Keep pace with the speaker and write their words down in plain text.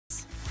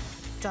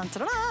Dun, da,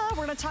 da, da.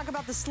 We're gonna talk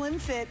about the slim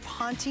fit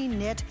Ponte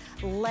knit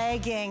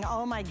legging.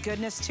 Oh my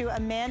goodness, too.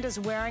 Amanda's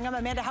wearing them.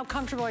 Amanda, how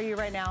comfortable are you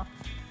right now?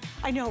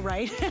 I know,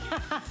 right?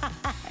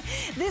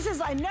 This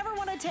is, I never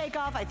want to take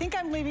off. I think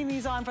I'm leaving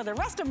these on for the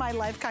rest of my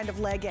life kind of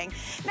legging.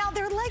 Now,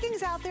 there are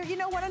leggings out there, you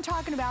know what I'm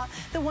talking about.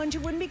 The ones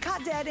you wouldn't be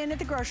caught dead in at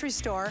the grocery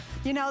store.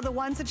 You know, the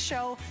ones that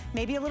show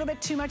maybe a little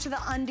bit too much of the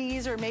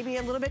undies or maybe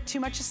a little bit too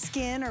much of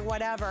skin or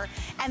whatever.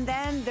 And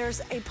then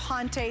there's a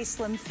Ponte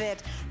slim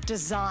fit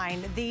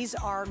design. These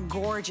are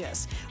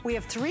gorgeous. We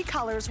have 3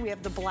 colors. We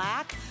have the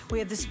black. We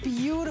have this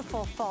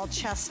beautiful fall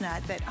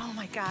chestnut that, oh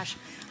my gosh,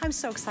 I'm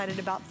so excited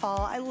about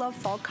fall. I love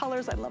fall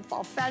colors. I love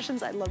fall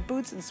fashions. I love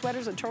boots and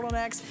sweaters and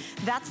turtlenecks.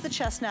 That's the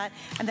chestnut.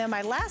 And then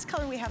my last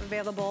color we have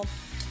available,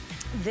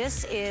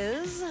 this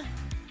is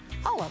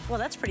olive. Well,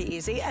 that's pretty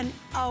easy and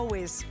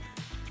always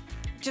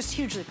just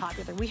hugely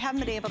popular. We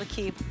haven't been able to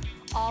keep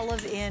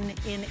olive in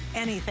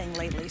anything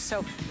lately.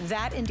 So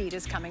that indeed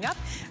is coming up.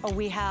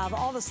 We have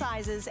all the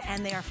sizes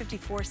and they are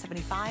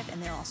 $54.75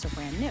 and they're also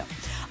brand new.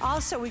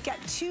 Also, we've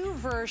got 2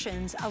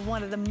 versions of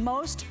one of the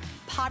most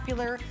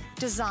popular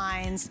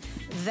designs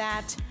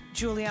that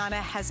Giuliana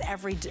has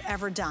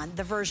ever done.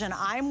 The version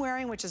I'm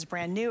wearing, which is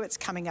brand new, it's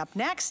coming up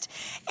next.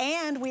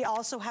 And we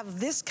also have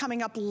this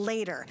coming up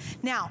later.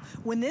 Now,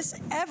 when this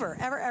ever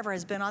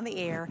has been on the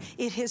air,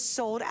 it has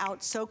sold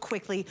out so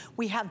quickly.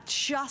 We have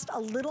just a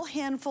little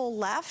handful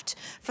left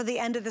for the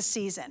end of the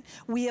season.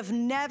 We have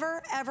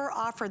never, ever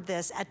offered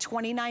this at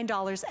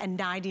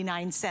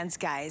 $29.99,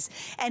 guys.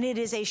 And it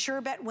is a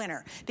sure bet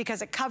winner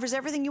because it covers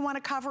everything you want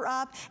to cover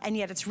up, and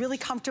yet it's really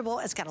comfortable.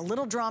 It's got a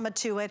little drama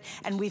to it,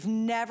 and we've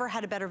never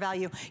had a better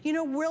value. You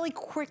know, really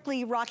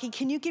quickly, Rocky,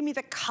 can you give me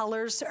the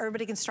colors so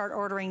everybody can start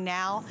ordering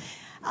now?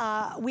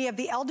 We have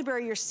the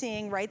elderberry you're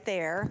seeing right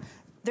there.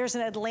 There's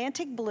an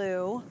Atlantic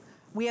blue.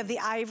 We have the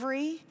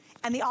ivory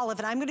and the olive,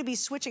 and I'm gonna be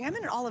switching. I'm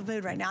in an olive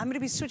mood right now. I'm gonna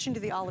be switching to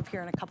the olive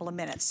here in a couple of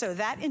minutes. So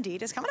that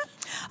indeed is coming up.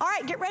 All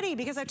right, get ready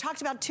because I've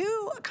talked about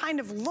 2 kind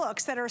of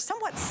looks that are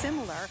somewhat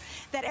similar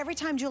that every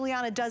time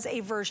Giuliana does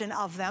a version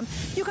of them,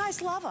 you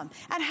guys love them.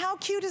 And how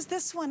cute is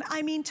this one?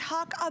 I mean,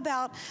 talk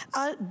about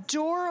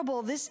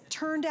adorable. This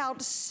turned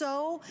out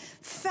so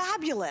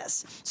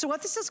fabulous. So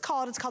what this is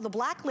called, it's called the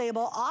Black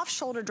Label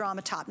Off-Shoulder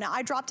Drama Top. Now,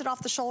 I dropped it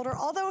off the shoulder,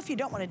 although if you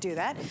don't wanna do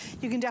that,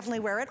 you can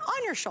definitely wear it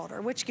on your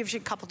shoulder, which gives you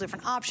a couple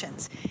different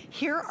options.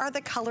 Here are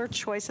the color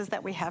choices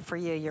that we have for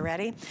you. You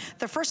ready?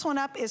 The first one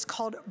up is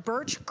called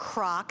Birch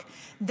Croc.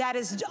 That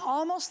is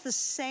almost the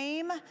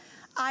same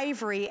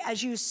ivory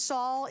as you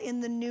saw in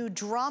the new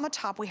drama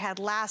top we had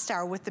last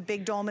hour with the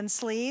big dolman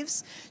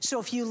sleeves. So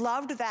if you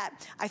loved that,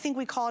 I think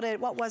we called it,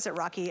 what was it,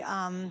 Rocky?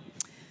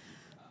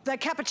 The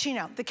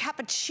cappuccino. The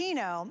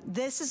cappuccino,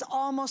 this is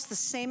almost the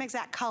same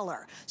exact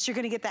color. So you're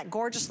gonna get that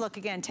gorgeous look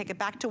again. Take it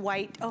back to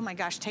white. Oh my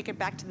gosh, take it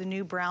back to the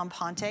new brown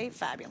Ponte.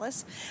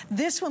 Fabulous.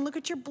 This one, look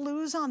at your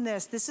blues on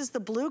this. This is the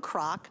blue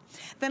croc.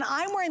 Then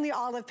I'm wearing the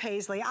olive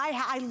paisley.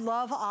 I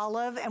love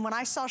olive, and when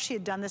I saw she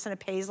had done this in a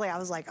paisley, I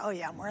was like, oh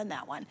yeah, I'm wearing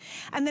that one.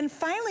 And then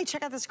finally,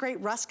 check out this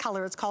great rust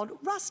color. It's called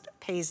Rust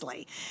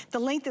Paisley. The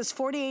length is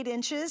 48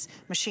 inches,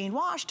 machine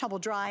wash, tumble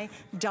dry,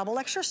 double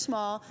extra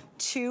small,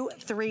 2,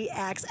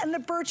 3X. And the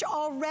birch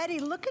already,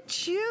 look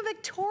at you,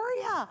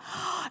 Victoria.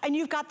 And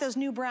you've got those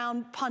new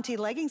brown Ponte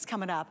leggings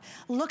coming up.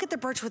 Look at the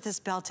birch with this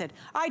belted.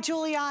 All right,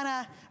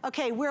 Giuliana,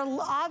 okay, we're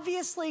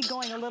obviously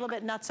going a little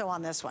bit nutso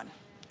on this one.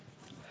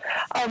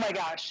 Oh my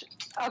gosh.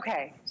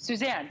 Okay,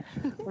 Suzanne,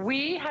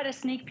 we had a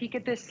sneak peek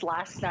at this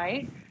last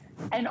night,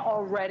 and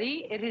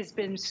already it has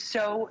been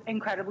so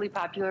incredibly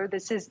popular.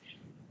 This is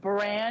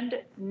brand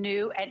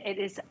new, and it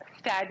is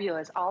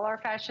fabulous. All our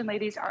fashion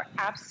ladies are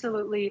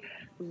absolutely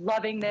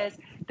loving this.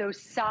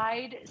 Those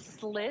side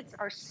slits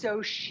are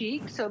so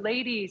chic. So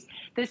ladies,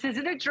 this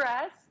isn't a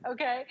dress,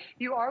 okay?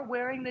 You are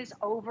wearing this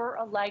over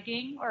a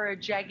legging or a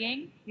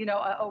jegging, you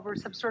know, over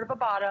some sort of a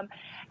bottom,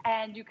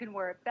 and you can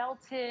wear it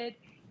belted.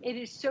 It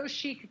is so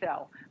chic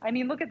though. I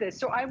mean, look at this.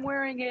 So I'm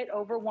wearing it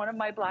over one of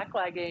my black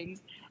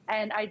leggings,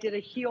 and I did a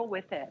heel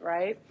with it,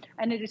 right?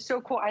 And it is so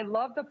cool. I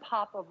love the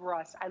pop of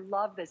rust. I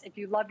love this. If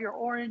you love your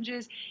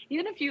oranges,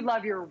 even if you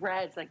love your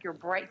reds, like your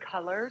bright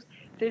colors,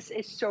 this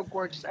is so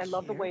gorgeous. I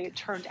love the way it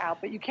turned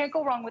out, but you can't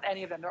go wrong with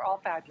any of them. They're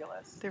all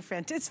fabulous.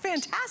 It's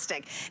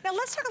fantastic. Now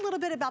let's talk a little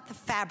bit about the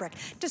fabric.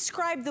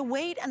 Describe the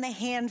weight and the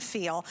hand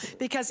feel,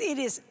 because it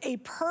is a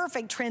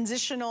perfect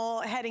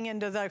transitional heading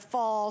into the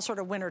fall sort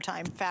of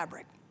wintertime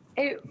fabric.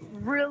 It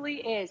really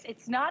is.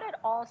 It's not at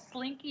all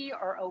slinky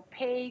or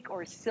opaque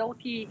or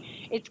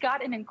silky. It's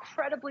got an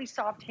incredibly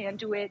soft hand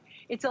to it.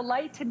 It's a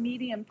light to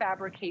medium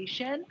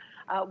fabrication,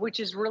 which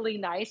is really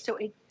nice. So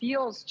it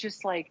feels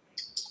just like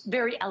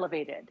very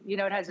elevated. You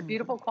know, it has a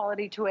beautiful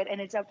quality to it, and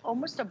it's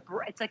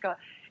it's like a,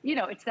 you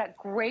know, it's that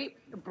great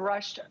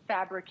brushed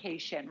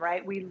fabrication,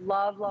 right? We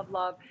love, love,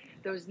 love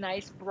those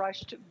nice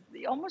brushed,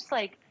 almost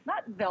like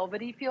not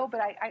velvety feel, but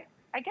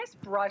I guess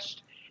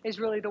brushed is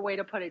really the way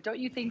to put it. Don't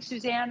you think,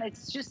 Suzanne?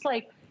 It's just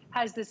like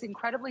has this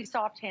incredibly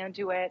soft hand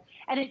to it,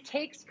 and it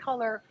takes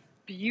color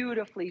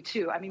beautifully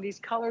too. I mean, these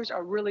colors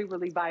are really,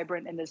 really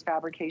vibrant in this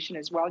fabrication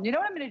as well. And you know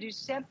what I'm going to do,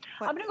 Sam?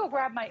 What? I'm going to go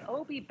grab my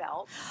Obi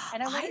belt,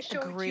 and I want to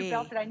show it to you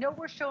belted. I know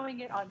we're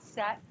showing it on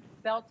set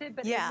belted,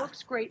 but it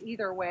looks great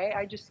either way.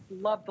 I just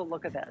love the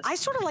look of this. I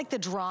sort of like the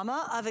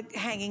drama of it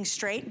hanging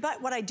straight,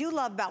 but what I do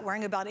love about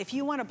wearing a belt, if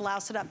you want to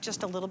blouse it up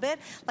just a little bit,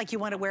 like you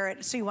want to wear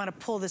it, so you want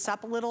to pull this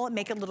up a little and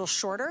make it a little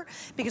shorter,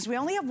 because we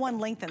only have one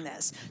length in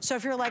this. So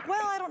if you're like,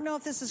 well, I don't know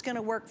if this is going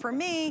to work for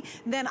me,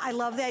 then I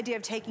love the idea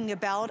of taking a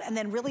belt and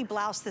then really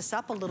blouse this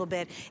up a little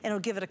bit, and it'll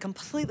give it a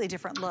completely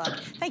different look.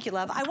 Thank you,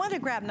 love. I wanted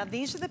to grab, now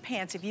these are the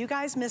pants. If you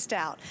guys missed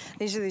out,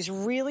 these are these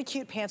really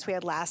cute pants we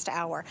had last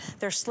hour.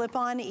 They're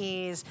slip-on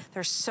ease.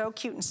 They're so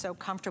cute and so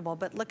comfortable,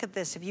 but look at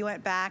this. If you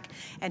went back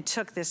and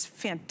took this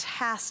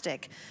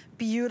fantastic,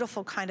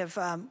 beautiful kind of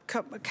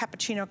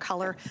cappuccino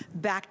color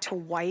back to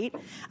white,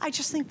 I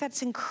just think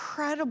that's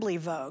incredibly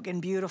vogue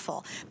and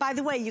beautiful. By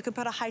the way, you could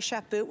put a high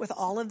shaft boot with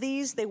all of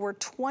these. They were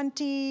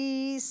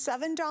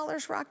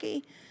 $27,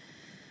 Rocky.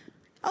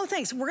 Oh,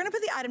 thanks. We're gonna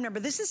put the item number.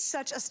 This is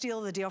such a steal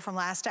of the deal from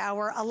last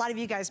hour. A lot of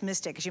you guys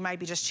missed it because you might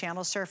be just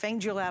channel surfing.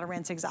 Giuliana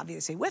Rancic is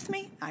obviously with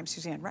me. I'm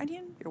Suzanne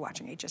Runyon. You're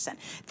watching HSN.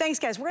 Thanks,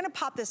 guys. We're gonna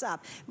pop this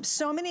up.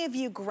 So many of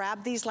you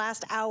grabbed these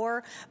last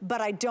hour, but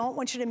I don't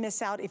want you to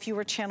miss out if you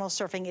were channel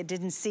surfing and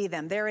didn't see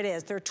them. There it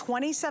is. They're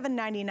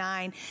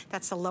 $27.99.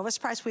 That's the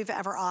lowest price we've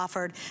ever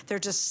offered. They're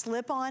just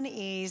slip-on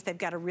ease. They've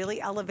got a really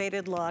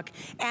elevated look.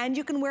 And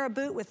you can wear a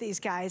boot with these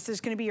guys.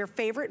 There's gonna be your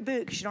favorite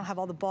boot because you don't have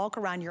all the bulk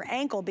around your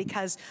ankle,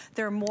 because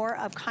they're more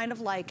of kind of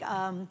like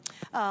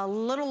a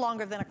little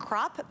longer than a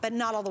crop, but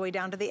not all the way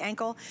down to the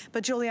ankle.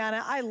 But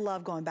Giuliana, I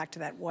love going back to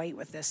that white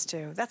with this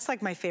too. That's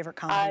like my favorite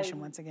combination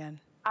once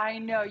again. I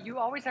know, you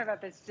always talk about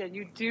this, and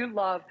you do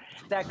love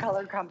that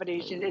color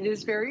combination. It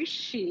is very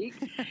chic.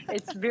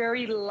 It's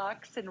very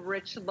luxe and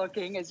rich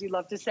looking, as you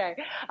love to say.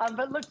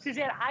 But look,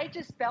 Suzanne, I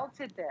just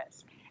belted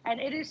this. And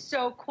it is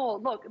so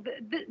cool. Look,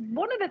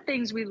 one of the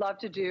things we love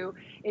to do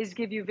is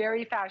give you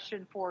very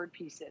fashion forward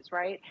pieces,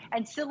 right?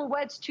 And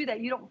silhouettes too that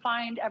you don't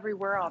find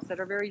everywhere else, that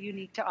are very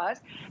unique to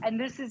us. And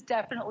this is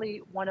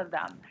definitely one of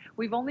them.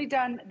 We've only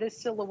done this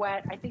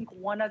silhouette, I think,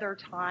 one other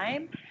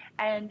time.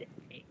 And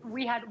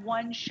we had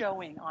one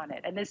showing on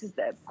it. And this is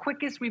the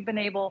quickest we've been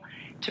able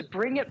to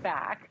bring it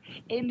back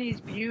in these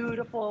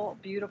beautiful,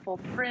 beautiful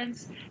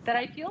prints that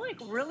I feel like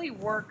really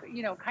work,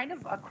 you know, kind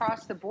of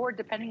across the board,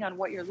 depending on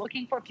what you're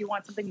looking for. If you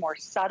want something more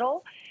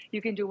subtle,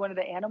 you can do one of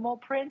the animal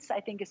prints. I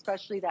think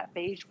especially that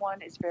beige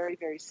one is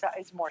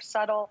is more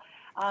subtle.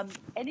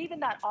 And even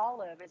that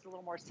olive is a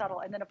little more subtle.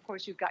 And then, of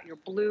course, you've got your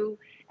blue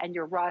and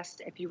your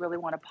rust if you really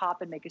want to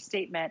pop and make a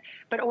statement.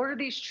 But order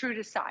these true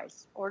to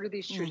size. Order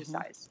these true to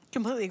size.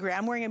 Completely agree.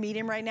 I'm wearing a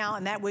medium right now,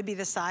 and that would be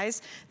the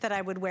size that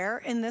I would wear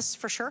in this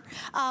for sure.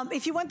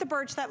 If you want the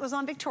birch, that was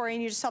on Victoria,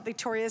 and you just saw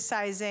Victoria's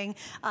sizing.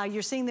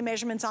 You're seeing the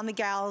measurements on the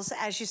gals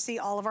as you see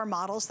all of our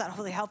models. That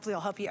hopefully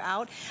will help you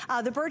out.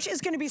 The birch is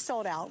going to be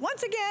sold out.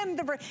 Once again,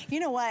 the birch, you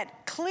know what?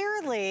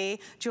 Clearly,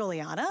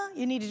 Giuliana,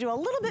 you need to do a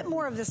little bit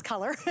more of this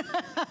color.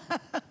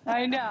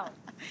 I know.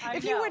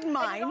 If you wouldn't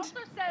mind. And it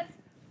also says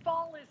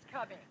fall is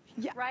coming.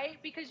 Yeah. Right?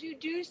 Because you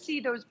do see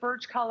those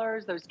birch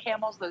colors, those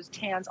camels, those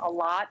tans a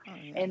lot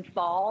in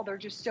fall. They're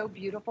just so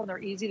beautiful, and they're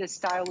easy to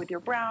style with your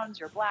browns,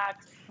 your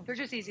blacks. They're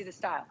just easy to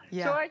style.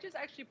 Yeah. So I just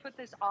actually put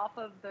this off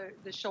of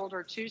the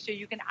shoulder too, so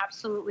you can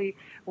absolutely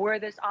wear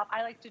this off.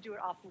 I like to do it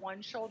off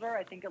one shoulder.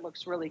 I think it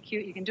looks really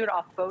cute. You can do it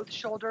off both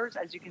shoulders,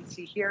 as you can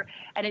see here,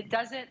 and it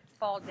doesn't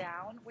fall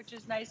down, which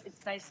is nice.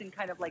 It's nice and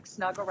kind of like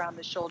snug around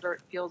the shoulder.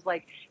 It feels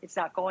like it's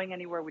not going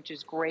anywhere, which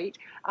is great.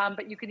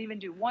 But you can even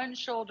do one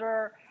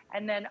shoulder,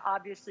 and then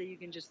obviously you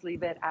can just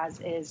leave it as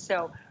is.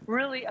 So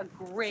really a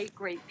great,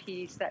 great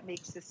piece that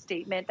makes a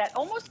statement that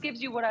almost gives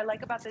you what I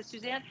like about this,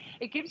 Suzanne.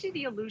 It gives you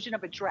the illusion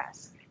of a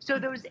dress. So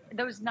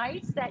those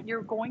nights that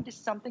you're going to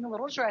something a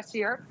little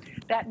dressier,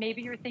 that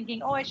maybe you're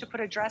thinking, oh, I should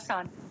put a dress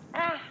on.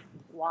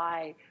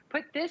 Why?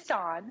 Put this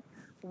on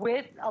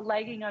with a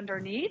legging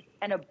underneath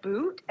and a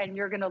boot, and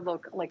you're gonna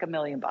look like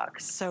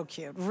 $1,000,000. So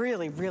cute,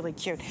 really, really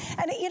cute.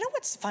 And you know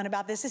what's fun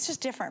about this? It's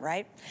just different,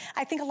 right?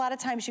 I think a lot of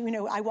times, you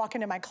know, I walk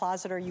into my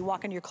closet, or you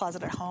walk into your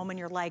closet at home, and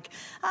you're like,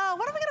 oh,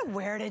 what am I gonna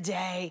wear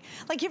today?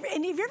 Like, and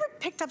have you ever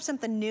picked up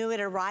something new, it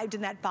arrived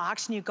in that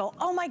box, and you go,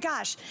 oh my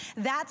gosh,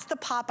 that's the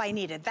pop I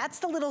needed. That's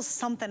the little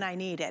something I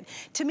needed.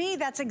 To me,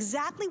 that's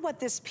exactly what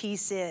this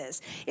piece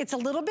is. It's a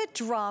little bit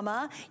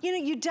drama. You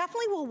know, you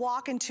definitely will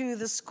walk into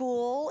the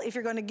school, if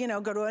you're gonna, you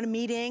know, go to a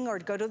meeting or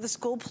go to the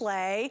school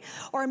play,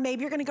 or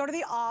maybe you're gonna go to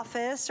the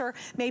office, or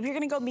maybe you're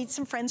gonna go meet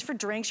some friends for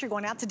drinks, you're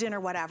going out to dinner,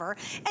 whatever,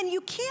 and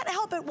you can't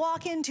help but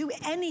walk into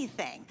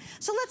anything.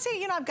 So let's say,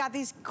 you know, I've got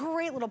these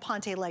great little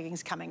Ponte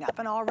leggings coming up,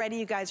 and already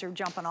you guys are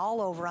jumping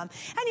all over them,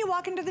 and you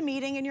walk into the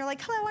meeting and you're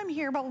like, hello, I'm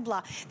here, blah, blah,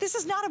 blah. This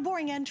is not a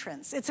boring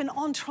entrance, it's an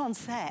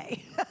entrance.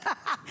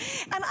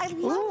 And I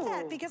love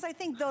that, because I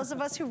think those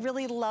of us who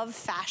really love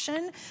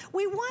fashion,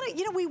 we wanna,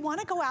 you know, we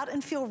wanna go out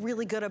and feel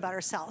really good about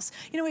ourselves.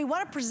 You know, we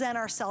wanna present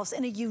ourselves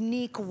in a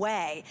unique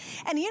way.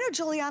 And you know,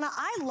 Giuliana,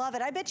 I love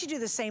it. I bet you do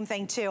the same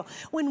thing too.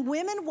 When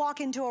women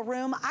walk into a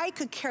room, I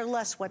could care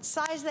less what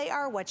size they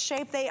are, what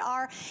shape they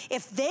are.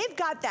 If they've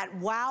got that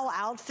wow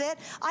outfit,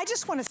 I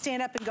just want to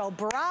stand up and go,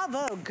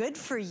 bravo, good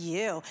for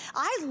you.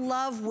 I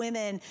love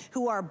women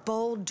who are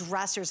bold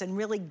dressers and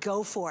really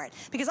go for it,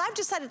 because I've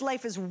decided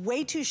life is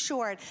way too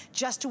short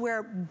just to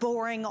wear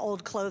boring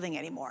old clothing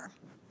anymore.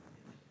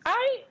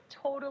 I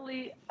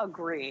totally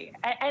agree.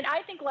 And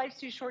I think life's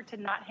too short to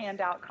not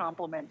hand out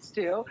compliments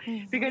too,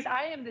 because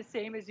I am the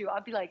same as you.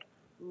 I'll be like,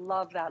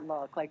 love that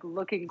look, like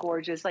looking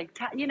gorgeous. Like,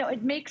 you know,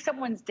 it makes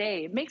someone's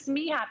day. It makes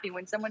me happy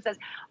when someone says,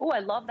 oh, I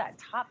love that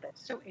top.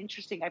 That's so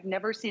interesting. I've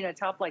never seen a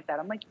top like that.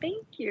 I'm like,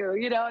 thank you.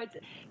 You know,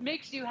 it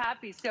makes you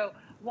happy. So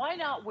why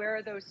not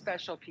wear those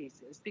special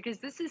pieces? Because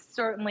this is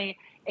certainly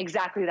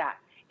exactly that.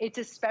 It's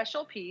a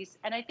special piece.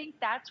 And I think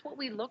that's what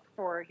we look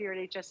for here at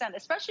HSN,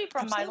 especially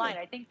from my line.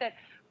 I think that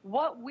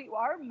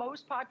our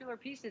most popular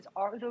pieces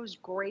are those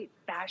great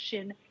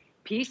fashion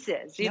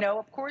pieces. You know,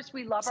 of course,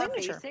 we love our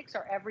basics,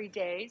 our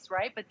everydays,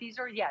 right? But these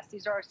are, yes,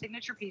 these are our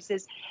signature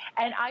pieces.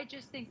 And I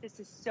just think this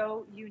is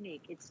so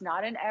unique. It's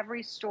not in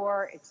every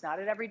store. It's not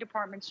at every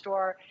department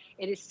store.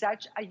 It is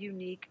such a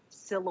unique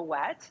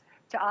silhouette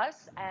to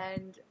us.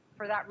 And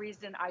for that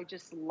reason, I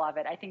just love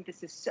it. I think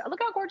this is so, look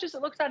how gorgeous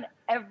it looks on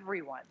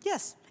everyone.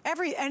 Yes,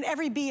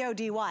 every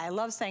B-O-D-Y. I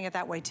love saying it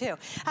that way too.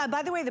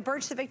 By the way, the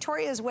birch that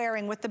Victoria is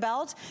wearing with the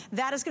belt,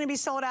 that is going to be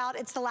sold out.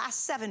 It's the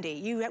last 70.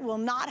 You will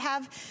not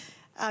have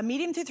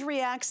medium through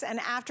 3X, and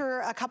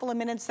after a couple of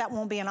minutes, that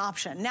won't be an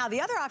option. Now, the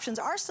other options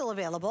are still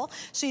available.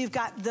 So you've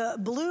got the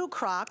blue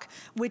croc,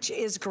 which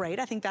is great.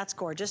 I think that's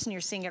gorgeous, and you're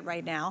seeing it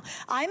right now.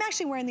 I'm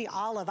actually wearing the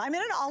olive. I'm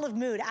in an olive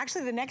mood.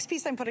 Actually, the next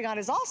piece I'm putting on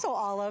is also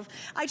olive.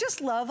 I just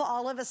love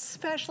olive,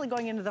 especially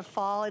going into the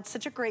fall. It's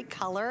such a great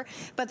color,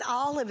 but the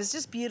olive is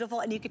just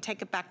beautiful, and you could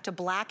take it back to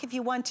black if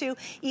you want to.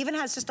 Even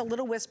has just a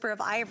little whisper of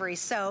ivory.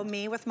 So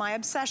me, with my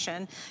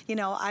obsession, you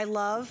know, I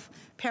love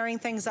pairing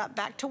things up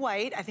back to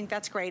white. I think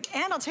that's great.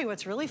 And I'll tell you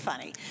what's really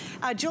funny.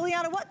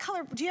 Giuliana, what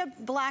color, do you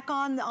have black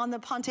on the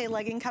Ponte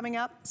legging coming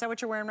up? Is that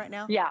what you're wearing right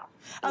now? Yeah.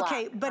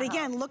 Okay, but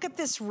again, look at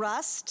this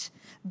rust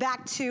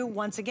back to,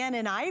 once again,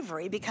 in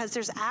ivory, because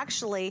there's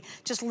actually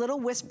just little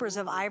whispers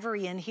of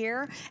ivory in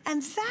here.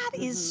 And that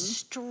is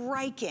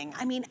striking.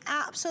 I mean,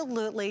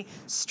 absolutely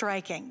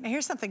striking. Now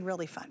here's something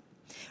really fun.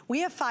 We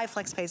have 5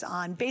 flex pays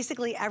on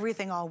basically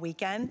everything all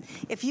weekend.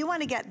 If you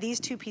want to get these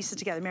two pieces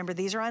together, remember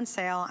these are on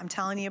sale. I'm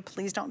telling you,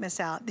 please don't miss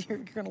out. You're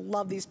going to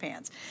love these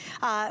pants.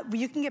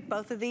 You can get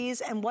both of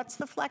these, and what's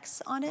the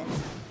flex on it?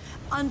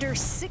 Under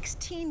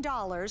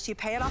 $16, you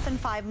pay it off in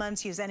 5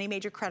 months, use any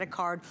major credit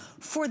card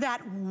for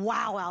that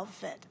wow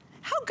outfit.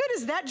 How good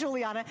is that,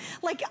 Giuliana?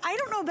 Like, I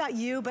don't know about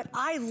you, but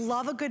I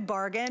love a good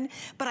bargain,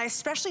 but I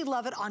especially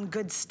love it on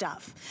good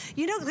stuff.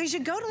 You know, because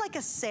you go to like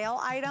a sale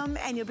item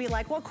and you'll be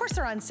like, well, of course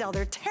they're on sale.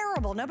 They're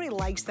terrible. Nobody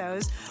likes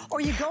those. Or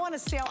you go on a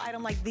sale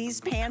item like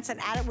these pants and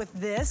add it with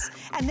this,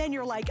 and then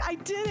you're like, I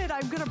did it.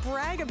 I'm going to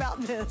brag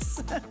about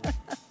this.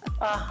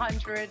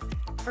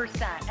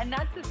 100%. And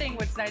that's the thing,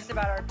 what's nice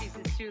about our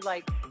pieces too,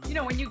 like, you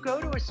know, when you go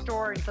to a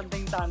store and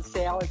something's on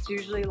sale, it's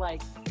usually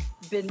like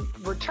been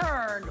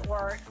returned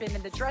or been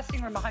in the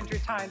dressing room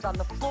 100 times on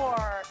the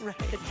floor. Right.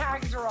 The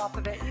tags are off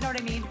of it. You know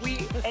what I mean?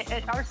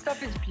 Our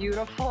stuff is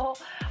beautiful.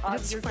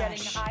 You're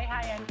fresh. Getting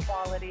high-end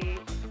quality.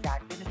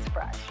 Exactly, and it's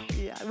fresh.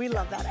 Yeah, we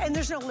love that. And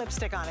there's no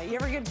lipstick on it. You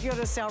ever go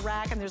to a sale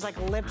rack and there's like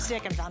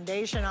lipstick and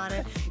foundation on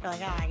it? You're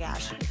like, oh my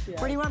gosh. Yeah.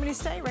 Where do you want me to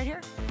stay? Right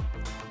here?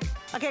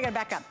 Okay, I gotta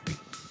back up.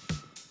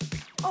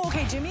 Oh,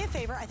 okay, do me a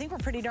favor. I think we're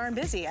pretty darn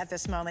busy at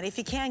this moment. If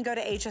you can, go to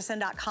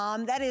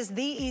hsn.com. That is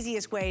the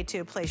easiest way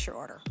to place your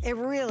order. It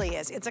really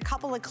is. It's a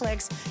couple of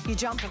clicks. You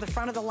jump to the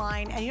front of the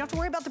line, and you don't have to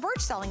worry about the birch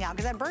selling out,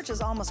 because that birch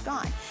is almost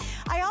gone.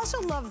 I also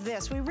love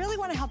this. We really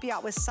want to help you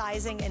out with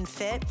sizing and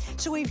fit.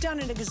 So we've done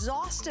an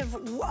exhaustive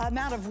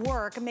amount of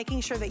work making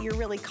sure that you're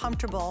really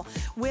comfortable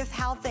with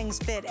how things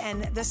fit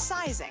and the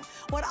sizing.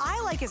 What I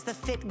like is the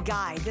fit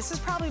guide. This is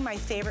probably my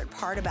favorite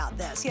part about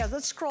this. Yeah,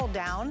 let's scroll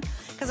down,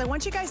 because I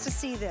want you guys to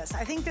see this.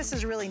 I think this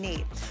is really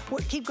neat.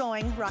 Keep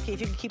going, Rocky,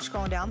 if you can keep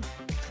scrolling down.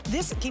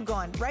 Keep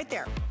going, right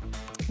there.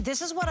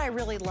 This is what I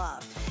really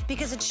love,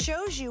 because it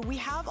shows you we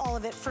have all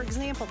of it. For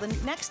example, the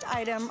next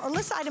item, or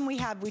this item we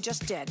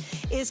just did,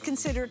 is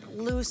considered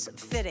loose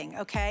fitting,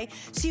 okay?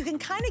 So you can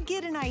kind of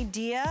get an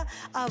idea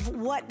of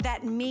what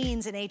that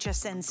means in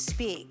HSN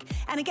speak.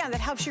 And again,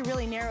 that helps you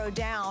really narrow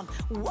down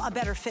a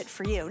better fit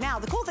for you. Now,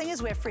 the cool thing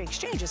is we have free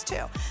exchanges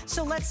too.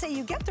 So let's say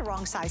you get the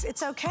wrong size,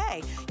 it's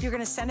okay. You're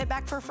gonna send it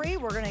back for free,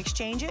 we're gonna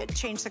exchange it,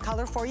 change the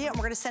color for you, and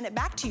we're gonna send it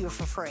back to you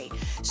for free.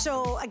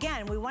 So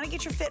again, we wanna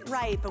get your fit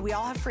right, but we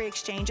all have free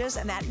exchanges,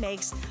 and that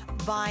makes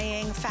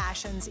buying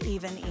fashions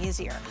even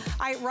easier.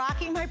 All right,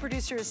 Rocky, my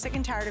producer, is sick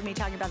and tired of me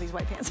talking about these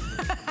white pants.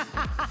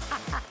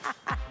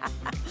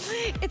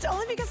 It's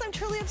only because I'm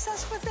truly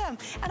obsessed with them.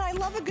 And I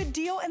love a good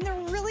deal, and they're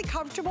really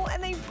comfortable,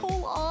 and they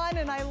pull on,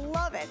 and I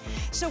love it.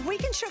 So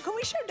can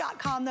we show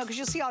 .com though, because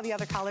you'll see all the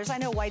other colors. I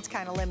know white's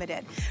kind of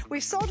limited.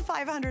 We've sold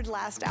 500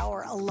 last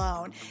hour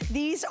alone.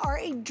 These are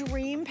a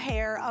dream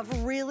pair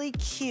of really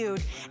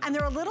cute, and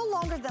they're a little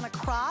longer than a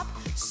crop.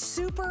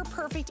 Super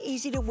perfect,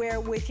 easy to wear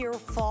with your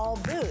fall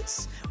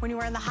boots. When you're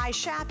wearing the high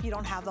shaft, you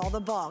don't have all the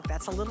bulk.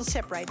 That's a little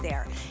tip right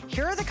there.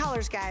 Here are the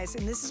colors, guys,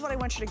 and this is what I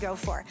want you to go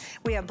for.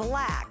 We have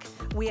black,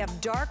 we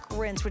have dark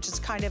rinse, which is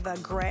kind of a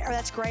gray, or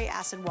that's gray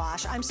acid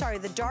wash. I'm sorry,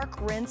 the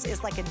dark rinse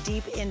is like a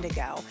deep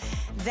indigo.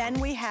 Then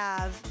we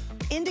have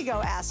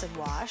indigo acid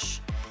wash.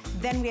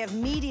 Then we have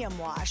medium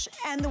wash,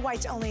 and the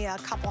white's only a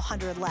couple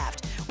hundred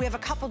left. We have a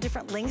couple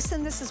different lengths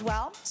in this as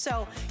well,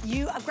 so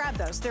you grab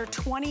those. They're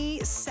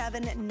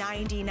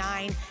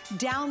 $27.99,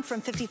 down from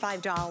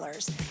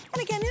 $55.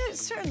 And again,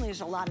 certainly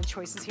there's a lot of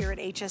choices here at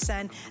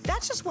HSN.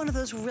 That's just one of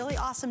those really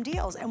awesome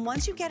deals. And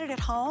once you get it at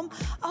home,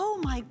 oh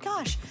my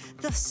gosh,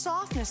 the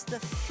softness, the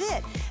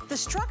fit, the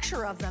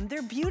structure of them,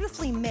 they're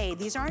beautifully made.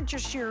 These aren't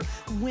just your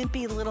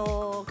wimpy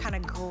little kind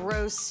of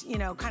gross, you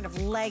know, kind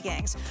of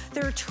leggings.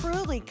 They're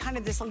truly kind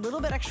of this a little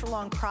bit extra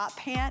long crop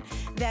pant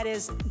that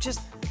is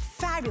just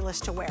fabulous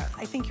to wear.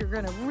 I think you're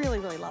gonna really,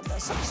 really love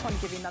those. So I just want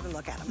to give you another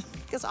look at them,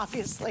 because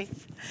obviously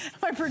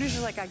my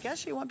producer's like, I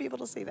guess you want people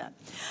to see that.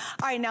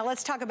 All right, now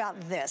let's talk about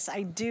this.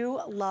 I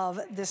do love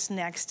this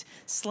next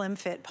slim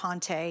fit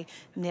Ponte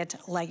knit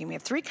legging. We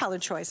have 3 color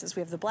choices.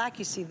 We have the black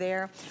you see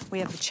there. We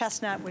have the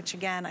chestnut, which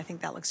again, I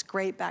think that looks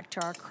great back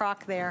to our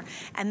croc there.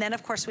 And then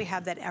of course we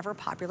have that ever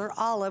popular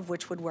olive,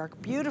 which would work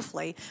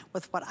beautifully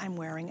with what I'm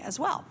wearing as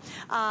well.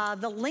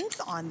 The length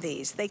on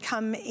these, they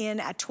come in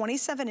at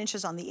 27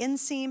 inches on the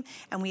inseam,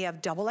 and we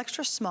have double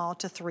extra small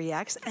to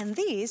 3X, and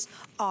these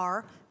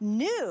are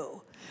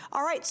new.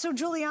 All right, so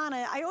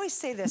Giuliana, I always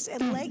say this,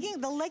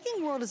 the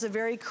legging world is a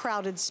very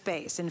crowded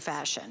space in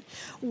fashion.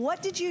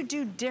 What did you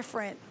do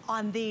different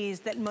on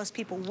these that most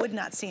people would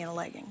not see in a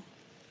legging?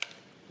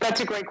 That's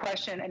a great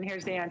question, and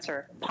here's the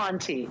answer.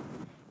 Ponte.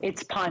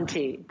 It's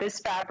Ponte. This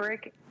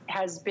fabric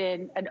has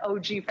been an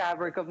OG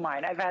fabric of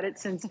mine. I've had it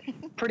since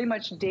pretty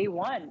much day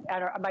one.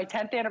 At my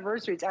 10th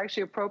anniversary, it's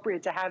actually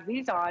appropriate to have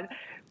these on,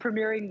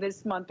 premiering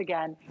this month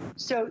again.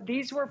 So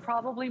these were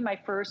probably my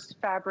first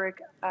fabric,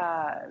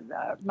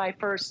 my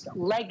first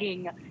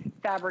legging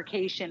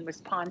fabrication was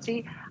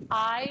Ponte.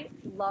 I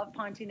love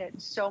Ponte knit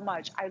so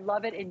much. I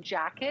love it in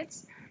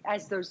jackets,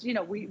 as those, you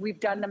know, we've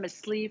done them as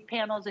sleeve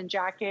panels and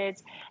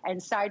jackets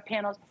and side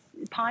panels.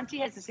 Ponte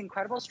has this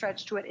incredible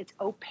stretch to it. It's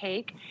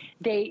opaque.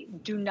 They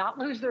do not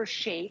lose their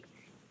shape.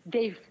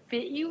 They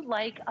fit you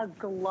like a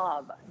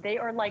glove. They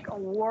are like a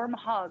warm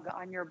hug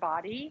on your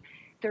body.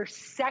 They're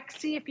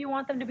sexy if you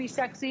want them to be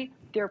sexy.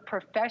 They're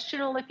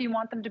professional if you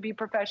want them to be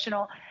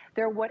professional.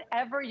 They're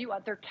whatever you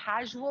want. They're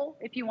casual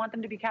if you want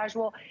them to be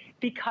casual,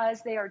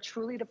 because they are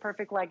truly the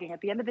perfect legging.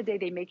 At the end of the day,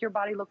 they make your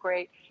body look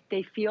great.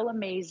 They feel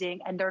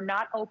amazing, and they're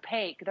not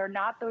opaque. They're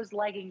not those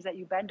leggings that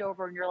you bend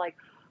over and you're like,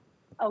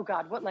 oh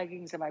God, what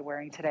leggings am I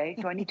wearing today?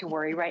 Do I need to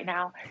worry right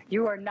now?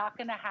 You are not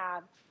gonna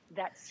have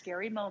that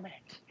scary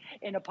moment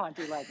in a Ponte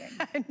legging.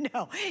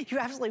 No, you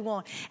absolutely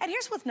won't. And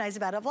here's what's nice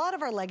about it. A lot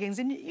of our leggings,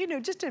 and you know,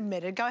 just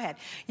admit it, go ahead.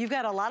 You've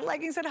got a lot of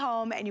leggings at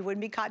home and you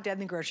wouldn't be caught dead in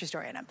the grocery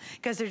store in them,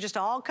 because they're just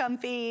all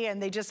comfy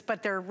and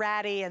but they're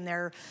ratty and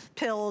they're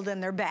pilled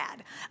and they're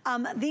bad.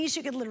 These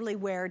you could literally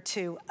wear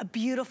to a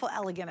beautiful,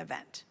 elegant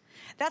event.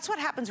 That's what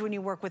happens when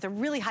you work with a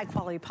really high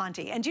quality Ponte.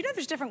 And you know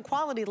there's different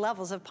quality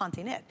levels of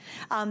Ponte knit.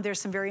 There's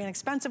some very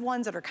inexpensive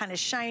ones that are kind of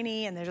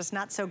shiny and they're just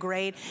not so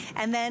great.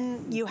 And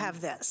then you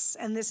have this.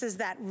 And this is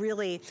that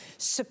really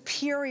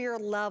superior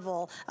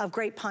level of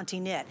great Ponte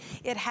knit.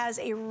 It has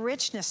a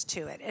richness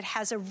to it. It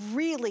has a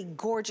really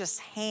gorgeous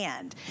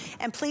hand.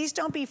 And please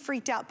don't be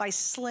freaked out by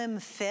slim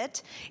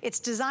fit. It's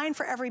designed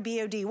for every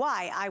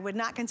BODY. I would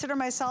not consider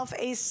myself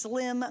a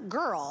slim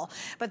girl,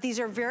 but these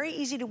are very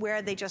easy to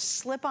wear. They just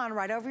slip on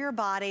right over your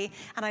body.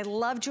 And I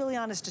love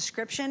Giuliana's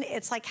description.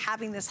 It's like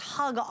having this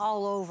hug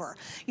all over.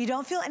 You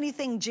don't feel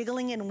anything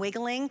jiggling and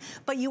wiggling,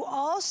 but you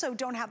also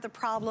don't have the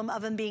problem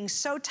of them being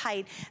so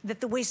tight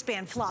that the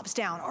waistband flops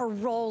down or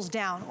rolls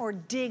down or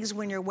digs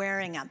when you're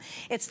wearing them.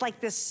 It's like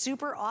this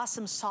super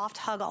awesome soft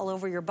hug all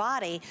over your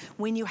body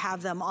when you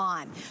have them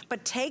on.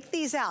 But take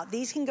these out.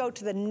 These can go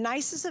to the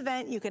nicest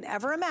event you can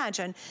ever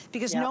imagine,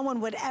 because no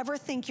one would ever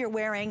think you're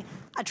wearing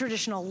a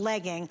traditional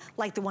legging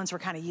like the ones we're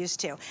kind of used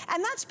to.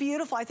 And that's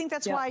beautiful. I think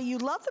that's why you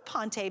love the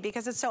Ponte,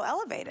 because it's so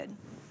elevated.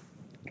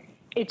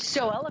 It's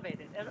so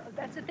elevated.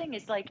 That's the thing,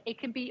 is like, it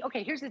can be,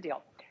 okay, here's the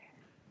deal.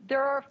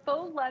 There are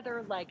faux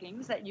leather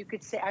leggings that you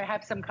could say, I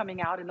have some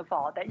coming out in the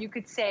fall, that you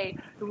could say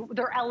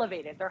they're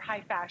elevated, they're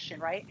high fashion,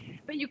 right?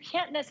 But you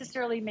can't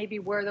necessarily maybe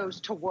wear those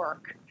to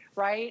work,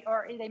 right?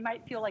 Or they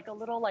might feel like a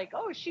little like,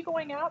 oh, is she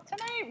going out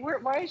tonight?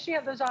 Why does she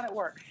have those on at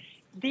work?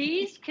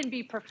 These can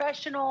be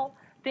professional.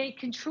 They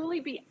can truly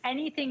be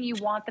anything you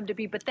want them to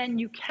be, but then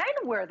you can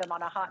wear them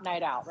on a hot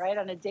night out, right?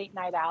 On a date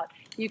night out.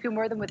 You can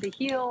wear them with a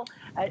heel,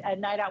 a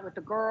night out with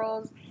the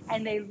girls,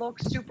 and they look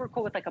super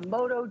cool with like a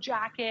moto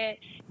jacket.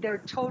 They're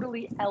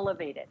totally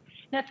elevated.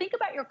 Now think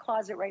about your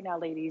closet right now,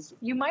 ladies.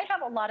 You might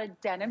have a lot of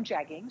denim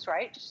jeggings,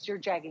 right? Just your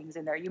jeggings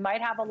in there. You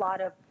might have a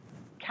lot of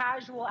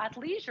casual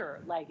athleisure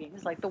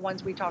leggings, like the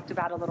ones we talked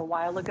about a little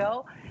while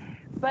ago.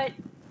 But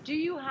do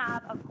you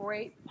have a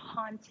great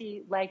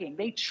ponte legging?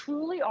 They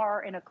truly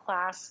are in a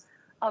class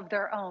of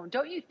their own.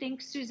 Don't you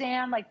think,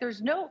 Suzanne? Like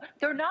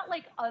they're not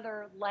like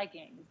other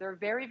leggings. They're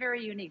very,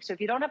 very unique. So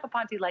if you don't have a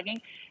ponte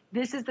legging,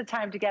 this is the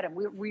time to get them.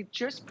 We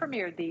just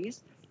premiered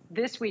these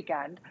this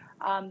weekend.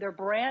 They're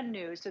brand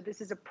new. So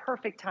this is a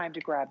perfect time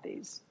to grab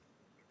these.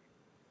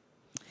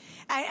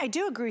 I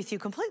do agree with you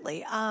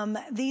completely.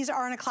 These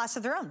are in a class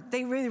of their own.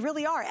 They really,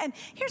 really are. And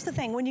here's the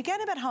thing, when you get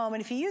them at home,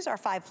 and if you use our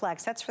 5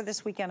 Flex, that's for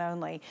this weekend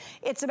only,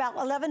 it's about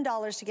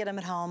 $11 to get them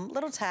at home.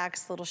 Little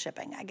tax, little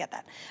shipping, I get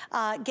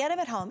that. Get them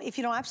at home. If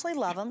you don't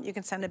absolutely love them, you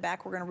can send it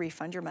back. We're gonna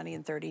refund your money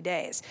in 30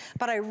 days.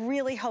 But I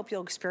really hope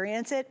you'll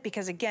experience it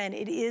because again,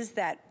 it is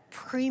that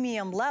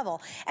premium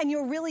level, and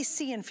you'll really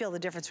see and feel the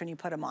difference when you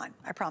put them on.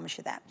 I promise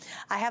you that.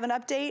 I have an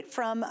update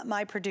from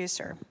my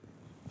producer.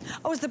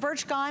 Oh, is the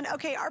birch gone?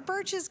 Okay, our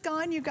birch is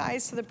gone, you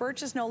guys, so the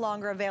birch is no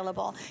longer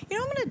available. You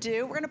know what I'm gonna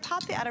do? We're gonna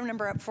pop the item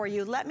number up for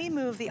you. Let me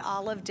move the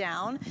olive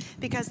down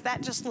because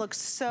that just looks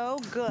so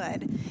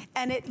good.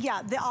 And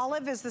yeah, the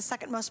olive is the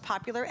second most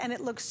popular and it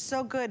looks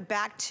so good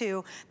back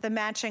to the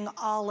matching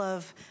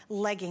olive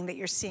legging that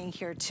you're seeing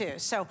here too.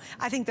 So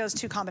I think those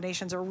two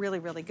combinations are really,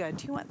 really good.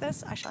 Do you want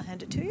this? I shall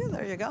hand it to you.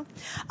 There you go.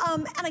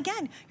 And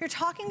again, you're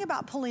talking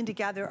about pulling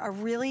together a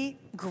really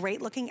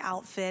great looking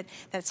outfit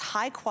that's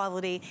high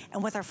quality,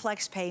 and with our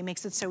Flex Pay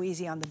makes it so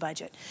easy on the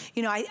budget.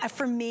 You know,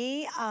 for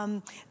me,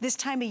 this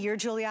time of year,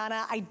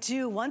 Giuliana, I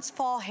do, once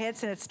fall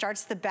hits and it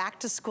starts the back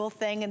to school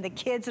thing and the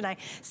kids, and I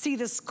see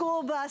the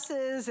school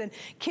buses and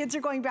kids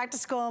are going back to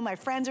school, and my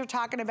friends are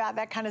talking about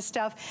that kind of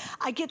stuff.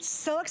 I get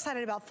so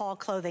excited about fall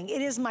clothing.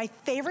 It is my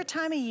favorite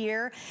time of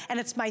year, and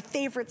it's my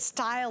favorite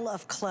style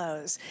of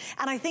clothes.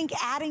 And I think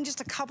adding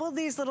just a couple of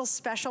these little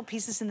special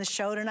pieces in the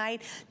show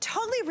tonight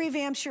totally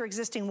revamps your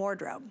existing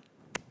wardrobe.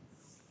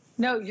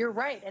 No, you're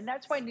right. And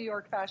that's why New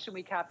York Fashion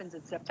Week happens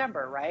in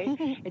September, right?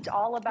 It's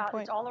all about,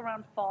 it's all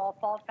around fall.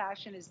 Fall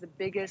fashion is the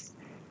biggest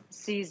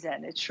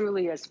season. It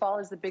truly is. Fall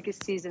is the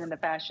biggest season in the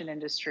fashion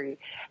industry.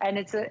 And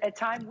it's a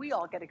time we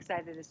all get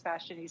excited as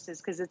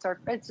fashionistas because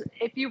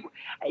if you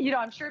know,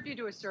 I'm sure if you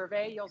do a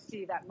survey, you'll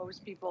see that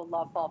most people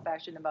love fall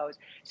fashion the most.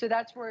 So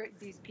that's where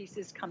these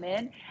pieces come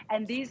in.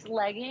 And these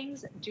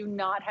leggings, do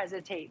not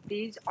hesitate.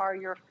 These are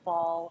your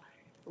fall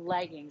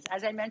leggings.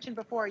 As I mentioned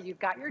before, you've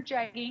got your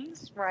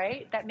jeggings,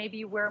 right? That maybe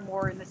you wear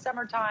more in the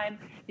summertime.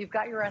 You've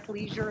got your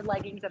athleisure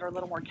leggings that are a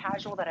little more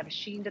casual, that have a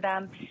sheen to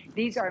them.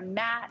 These are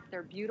matte.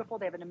 They're beautiful.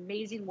 They have an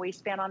amazing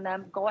waistband on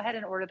them. Go ahead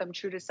and order them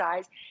true to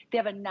size. They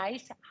have a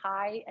nice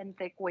high and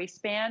thick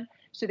waistband,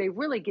 so they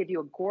really give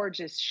you a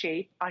gorgeous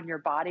shape on your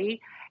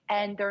body.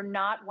 And they're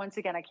not, once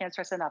again, I can't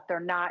stress enough, they're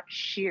not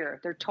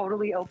sheer. They're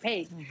totally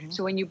opaque.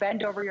 So when you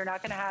bend over, you're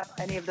not going to have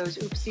any of those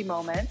oopsie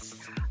moments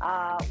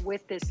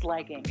with this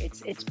legging.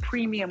 It's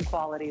premium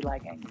quality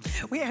legging.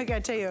 I got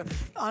to tell you,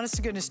 honest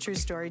to goodness, true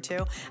story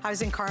too. I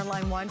was in car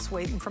line once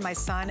waiting for my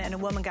son, and a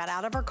woman got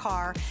out of her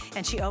car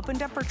and she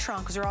opened up her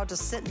trunk because they're all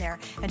just sitting there,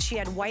 and she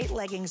had white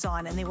leggings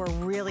on and they were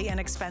really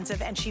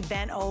inexpensive, and she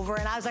bent over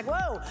and I was like,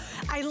 whoa,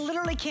 I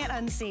literally can't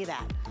unsee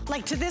that.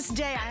 Like to this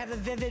day, I have a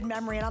vivid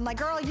memory, and I'm like,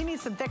 girl, you need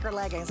some thicker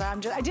leggings. I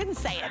didn't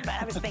say it, but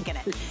I was thinking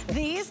it.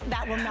 These,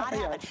 that will not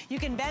happen. You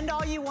can bend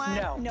all you want.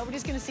 No.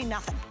 Nobody's gonna see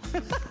nothing.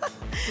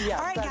 Yeah,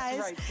 all right, guys.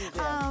 Right,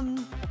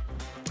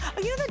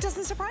 you know, that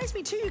doesn't surprise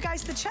me too, you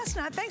guys. The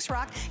chestnut, thanks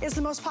Rock, is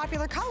the most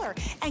popular color.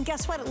 And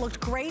guess what? It looked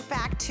great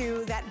back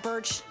to that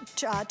birch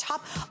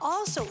top.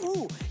 Also,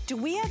 ooh, do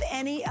we have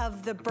any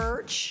of the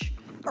birch,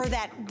 or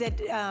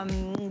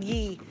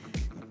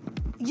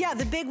yeah,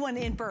 the big one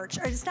in birch.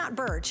 Or it's not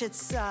birch,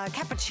 it's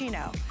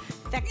cappuccino.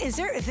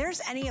 If there's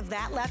any of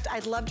that left,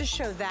 I'd love to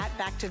show that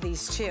back to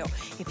these too.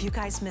 If you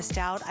guys missed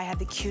out, I have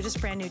the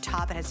cutest brand new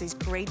top. It has these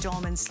great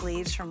dolman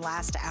sleeves from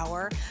last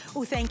hour.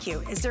 Oh, thank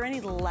you. Is there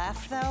any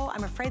left though?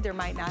 I'm afraid there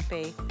might not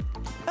be.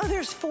 Oh,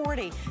 there's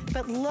 40.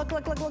 But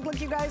look,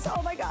 you guys.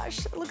 Oh my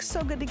gosh, it looks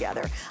so good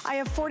together. I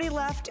have 40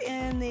 left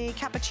in the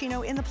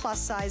cappuccino in the plus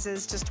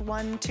sizes, just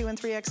 1, 2, and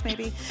 3X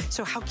maybe.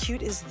 So how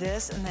cute is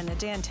this? And then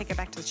Dan, take it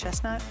back to the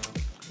chestnut.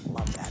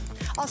 Love that.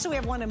 Also, we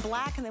have one in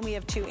black, and then we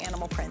have 2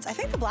 animal prints. I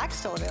think the black's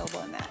still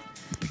available in that.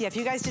 Yeah, if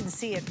you guys didn't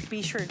see it,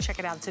 be sure to check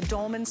it out. It's a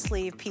dolman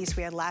sleeve piece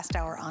we had last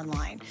hour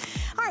online.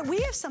 All right, we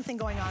have something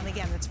going on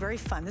again that's very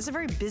fun. This is a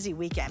very busy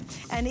weekend,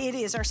 and it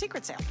is our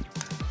secret sale.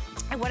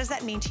 And what does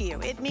that mean to you?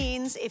 It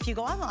means if you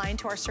go online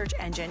to our search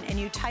engine and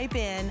you type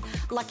in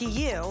Lucky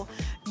You,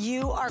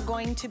 you are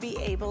going to be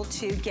able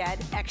to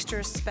get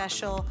extra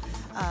special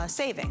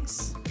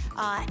savings.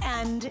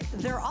 And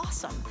they're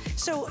awesome.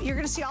 So you're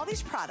gonna see all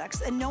these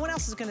products and no one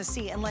else is gonna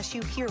see unless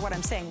you hear what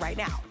I'm saying right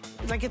now.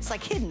 Like it's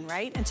like hidden,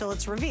 right? Until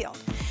it's revealed.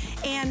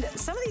 And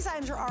some of these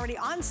items are already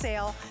on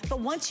sale, but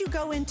once you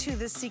go into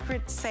the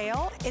secret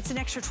sale, it's an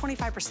extra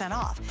 25%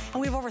 off. And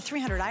we have over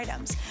 300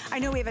 items. I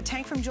know we have a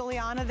tank from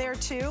Giuliana there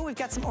too. We've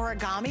got some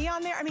origami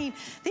on there. I mean,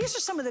 these are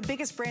some of the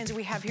biggest brands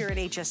we have here at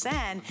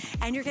HSN,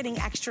 and you're getting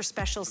extra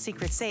special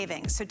secret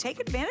savings. So take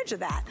advantage of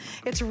that.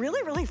 It's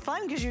really, really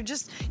fun because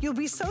you'll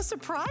be so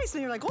surprised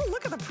and you're like, oh,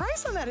 look at the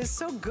price on that is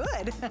so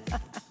good.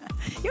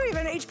 You even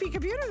have an HP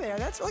computer there.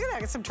 Look at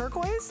that, some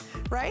turquoise,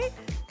 right?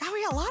 God,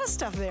 we got a lot of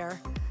stuff there.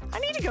 I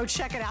need to go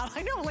check it out.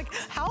 I know, like,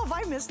 how have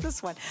I missed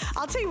this one?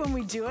 I'll tell you when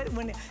we do it.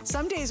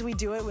 Some days we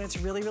do it when it's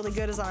really, really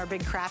good is on our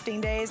big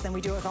crafting days. Then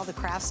we do it with all the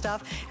craft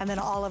stuff. And then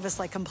all of us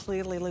like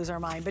completely lose our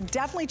mind. But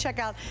definitely check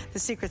out the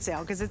secret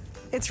sale because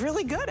it's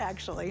really good,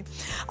 actually.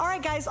 All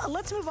right, guys,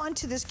 let's move on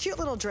to this cute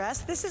little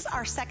dress. This is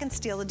our second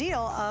Steal the Deal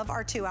of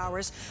our 2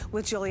 hours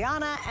with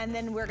Giuliana. And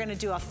then we're gonna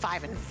do a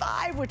 5 and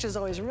 5, which is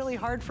always really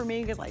hard for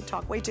me because I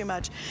talk way too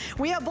much.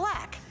 We have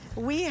black.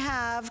 We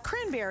have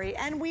cranberry,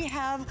 and we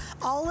have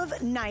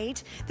olive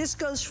night. This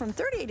goes from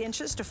 38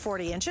 inches to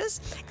 40 inches,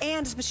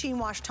 and it's machine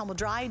wash, tumble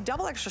dry,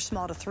 double extra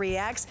small to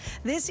 3X.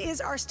 This is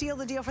our Steal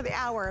the Deal for the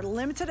hour.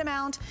 Limited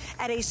amount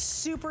at a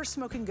super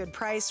smoking good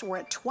price. We're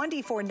at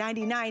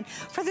 $24.99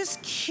 for this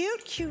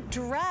cute, cute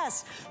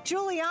dress.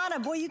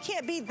 Giuliana, boy, you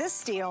can't beat this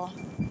steal.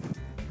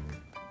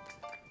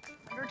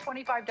 Under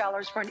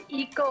 $25 for an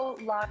Eco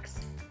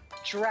Luxe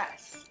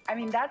dress. I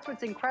mean, that's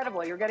what's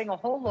incredible. You're getting a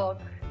whole look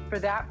for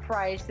that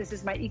price. This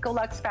is my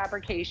Ecolux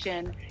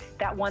fabrication,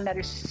 that one that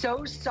is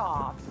so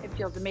soft. It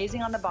feels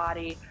amazing on the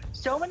body.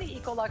 So many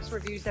Ecolux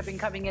reviews have been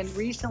coming in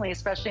recently,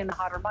 especially in the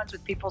hotter months,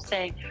 with people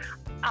saying,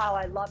 oh,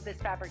 I love this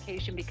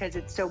fabrication because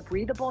it's so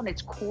breathable and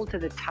it's cool to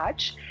the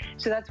touch.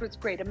 So that's what's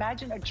great.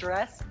 Imagine a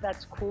dress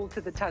that's cool to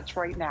the touch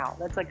right now.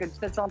 That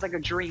sounds like a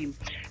dream.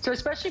 So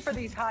especially for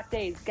these hot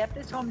days, get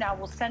this home now.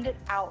 We'll send it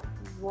out.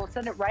 We'll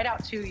send it right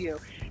out to you.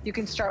 You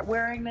can start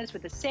wearing this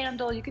with a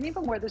sandal. You can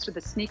even wear this with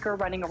a sneaker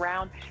running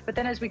around. But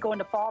then as we go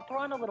into fall, throw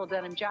on a little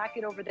denim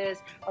jacket over this,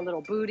 a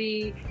little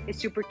bootie. It's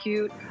super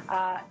cute.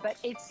 But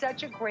it's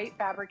such a great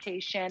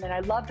fabrication. And I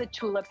love the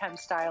tulip hem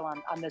style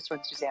on this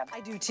one, Suzanne.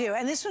 I do too.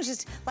 And this one's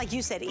just, like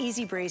you said,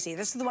 easy breezy.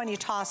 This is the one you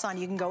toss on.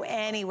 You can go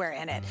anywhere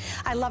in it.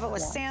 I love it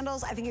with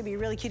sandals. I think it'd be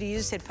really cute. You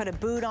just said put a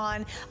boot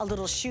on, a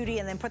little shooty,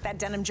 and then put that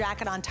denim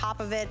jacket on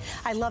top of it.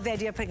 I love the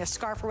idea of putting a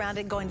scarf around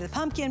it, going to the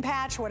pumpkin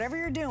patch, whatever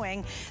you're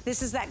doing.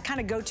 This is that kind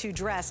of go-to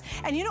dress.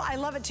 And you know, I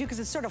love it too because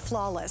it's sort of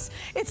flawless.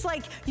 It's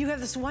like you have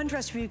this one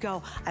dress where you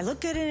go, I look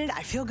good in it,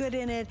 I feel good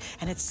in it,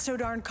 and it's so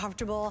darn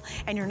comfortable,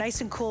 and you're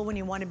nice and cool when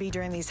you want to be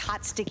during these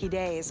hot, sticky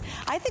days.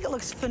 I think it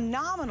looks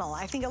phenomenal.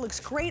 I think it looks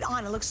great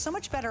on. It looks so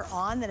much better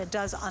on than it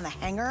does on the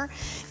hanger.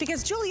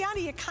 Because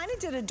Giuliana, you kind of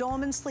did a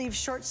dolman sleeve,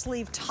 short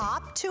sleeve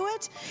top to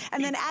it,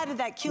 and then added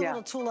that cute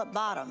little tulip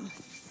bottom.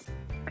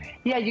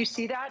 Yeah, you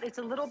see that? It's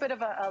a little bit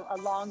of a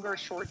longer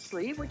short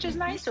sleeve, which is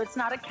nice. So it's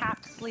not a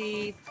cap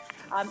sleeve.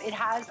 It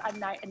has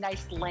a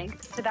nice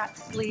length to that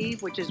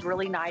sleeve, which is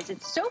really nice.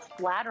 It's so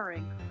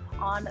flattering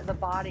on the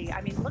body.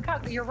 I mean, look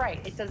how, you're right.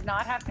 It does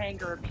not have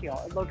hanger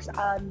appeal. It looks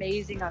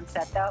amazing on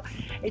set though.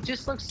 It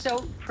just looks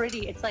so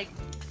pretty. It's like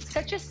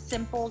such a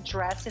simple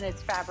dress in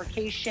its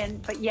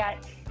fabrication, but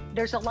yet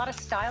there's a lot of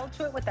style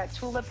to it with that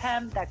tulip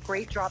hem, that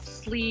great drop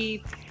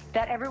sleeve,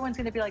 that everyone's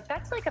gonna be like,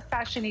 that's like a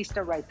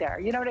fashionista right there.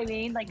 You know what I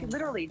mean? Like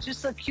literally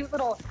just a cute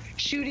little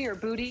shooty or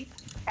booty.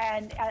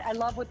 And I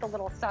love with the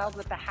little styles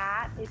with the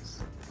hat.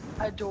 It's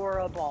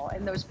adorable.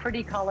 And those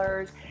pretty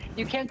colors.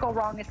 You can't go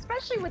wrong,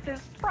 especially with this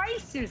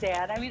price,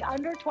 Suzanne. I mean,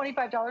 under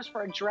 $25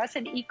 for a dress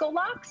in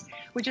Ecolux,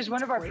 which is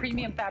one of our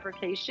premium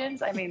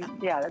fabrications. I mean,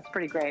 yeah, that's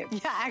pretty great.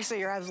 Yeah, actually,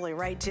 you're absolutely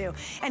right, too.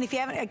 And if you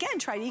haven't, again,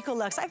 tried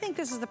Ecolux, I think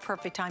this is the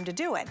perfect time to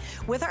do it.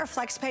 With our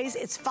flex pays,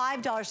 it's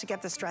 $5 to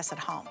get this dress at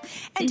home.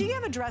 And do you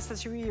have a dress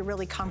that's you're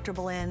really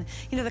comfortable in?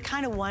 You know, the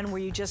kind of one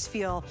where you just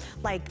feel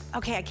like,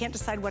 okay, I can't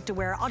decide what to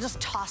wear. I'll just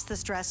toss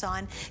this dress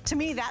on. To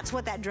me, that's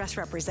what that dress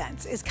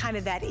represents, is kind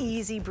of that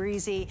easy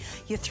breezy.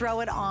 You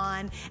throw it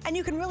on, and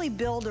you can really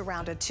build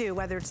around it too,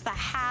 whether it's the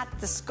hat,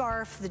 the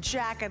scarf, the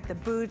jacket, the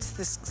boots,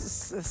 the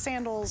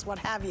sandals, what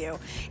have you.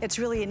 It's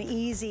really an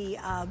easy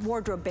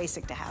wardrobe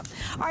basic to have.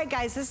 All right,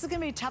 guys, this is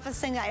gonna be the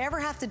toughest thing I ever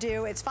have to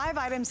do. It's 5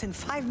 items in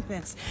 5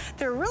 minutes.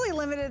 They're really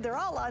limited, they're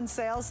all on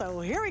sale, so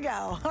here we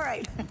go. All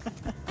right.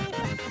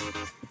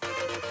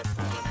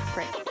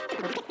 Great.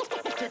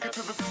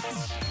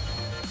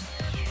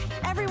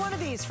 Every one of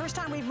these, first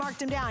time we've marked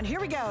them down.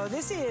 Here we go.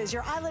 This is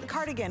your eyelet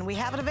cardigan. We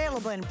have it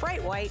available in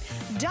bright white,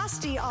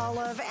 dusty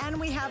olive, and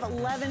we have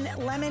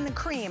lemon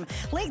cream.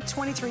 Length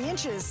 23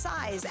 inches,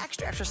 size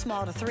extra, extra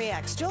small to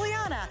 3X.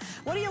 Giuliana,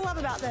 what do you love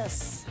about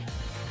this?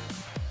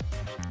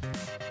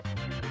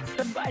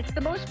 It's the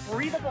most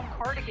breathable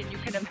cardigan you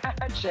can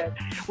imagine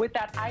with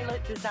that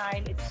eyelet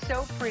design. It's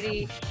so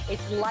pretty.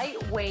 It's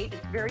lightweight.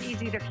 It's very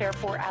easy to care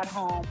for at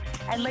home.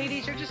 And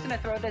ladies, you're just going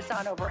to throw this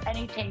on over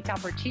any tank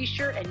top or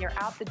t-shirt and you're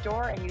out the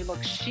door and you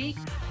look chic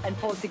and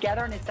pulled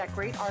together. And it's that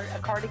great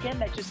cardigan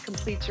that just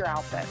completes your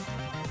outfit.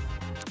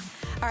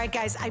 All right,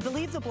 guys, I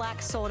believe the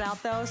black sold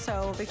out though,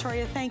 so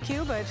Victoria, thank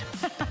you, but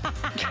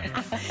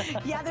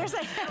yeah, there's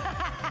a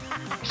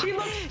She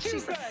looks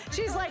too good.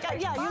 She's like,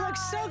 yeah, you look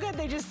so good,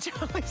 they just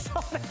totally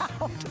sold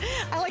out.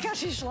 I like how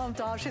she slumped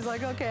off. She's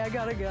like, okay, I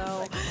gotta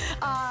go.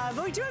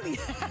 But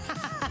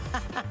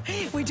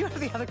we do have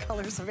the other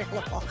colors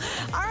available.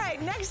 All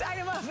right, next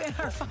item up in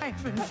our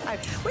 5 and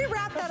 5. We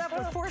wrapped that up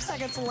with 4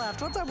 seconds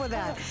left. What's up with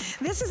that?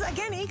 This is,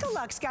 again,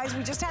 Ecolux, guys.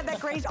 We just had that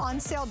great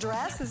on-sale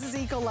dress. This is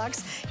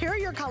Ecolux. Here are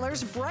your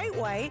colors, bright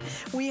white.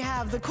 We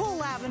have the cool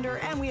lavender,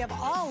 and we have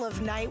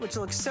olive night, which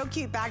looks so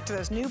cute. Back to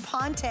those new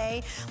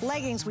Ponte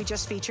leggings we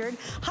just featured.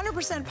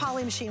 100%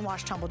 poly machine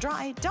wash, tumble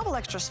dry, double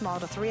extra small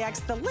to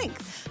 3X. The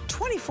length,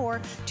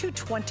 24 to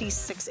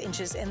 26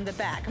 inches in the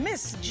back.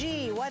 Miss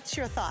G, what's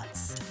your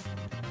thoughts?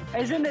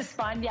 Isn't this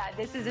fun? Yeah,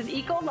 this is an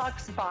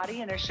Ecolux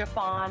body and a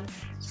chiffon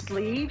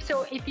sleeve.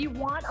 So if you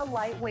want a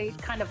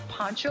lightweight kind of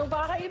poncho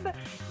vibe,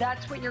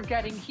 that's what you're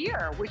getting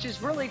here, which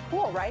is really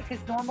cool, right?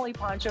 Because normally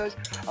ponchos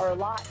are a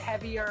lot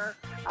heavier,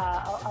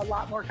 a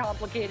lot more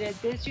complicated.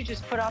 This you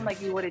just put on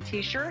like you would a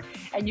t-shirt,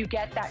 and you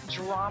get that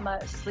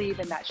drama sleeve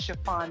and that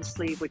chiffon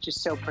sleeve, which is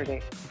so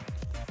pretty.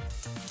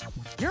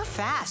 You're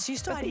fast. You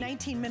still had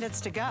 19 minutes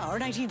to go, or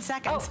 19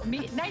 seconds. Oh,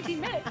 me, 19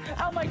 minutes?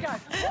 Oh my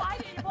God.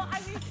 Well,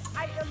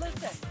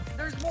 listen,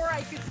 there's more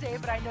I could say,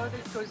 but I know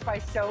this goes by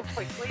so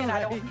quickly, and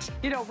I don't,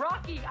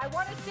 Rocky, I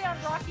want to stay on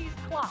Rocky's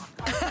clock.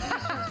 But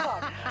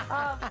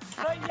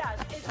yes,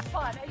 it's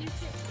fun, and you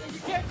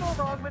can't go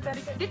wrong with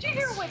anything. Did you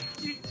hear what,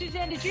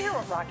 Suzanne, did you hear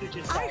what Rocky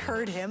just said? I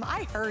heard him.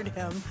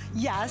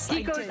 Yes,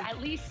 he goes,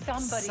 at least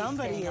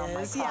somebody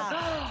is.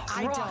 Yeah,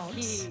 I don't.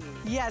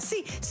 Yeah,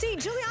 see,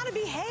 Giuliana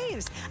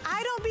behaves.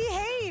 I don't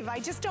behave. I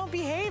just don't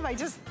behave. I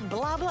just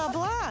blah, blah,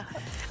 blah.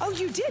 Oh,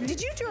 you did?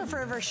 Did you do a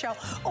forever show?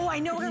 Oh, I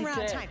know we're going to run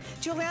out of time.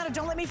 Giuliana,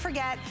 don't let me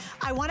forget.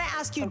 I want to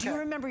ask you, do you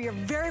remember your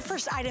very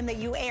first item that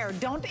you aired?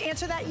 Don't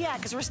answer that yet,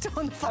 because we're still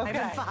in the 5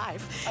 and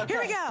 5. Okay.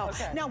 Here we go.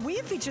 Now, we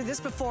have featured this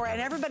before,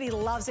 and everybody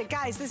loves it.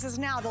 Guys, this is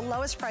now the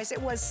lowest price.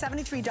 It was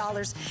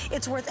 $73.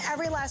 It's worth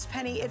every last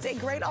penny. It's a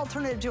great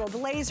alternative to a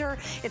blazer.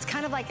 It's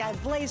kind of like a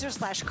blazer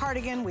 /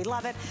 cardigan. We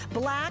love it.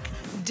 Black,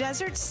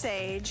 desert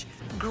sage,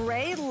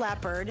 gray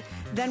leopard.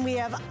 Then we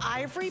have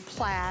ivory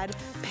plaid,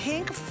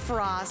 pink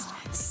frost,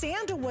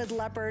 sandalwood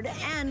leopard,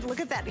 and look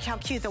at that, how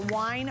cute, the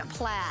wine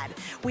plaid.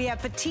 We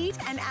have petite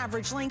and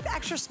average length,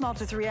 extra small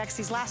to 3X.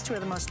 These last two are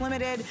the most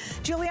limited.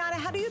 Giuliana,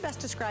 how do you best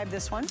describe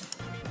this one?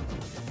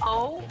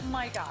 Oh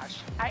my gosh.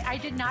 I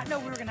did not know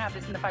we were gonna have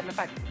this in the 5 and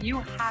 5. You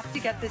have to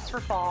get this for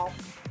fall.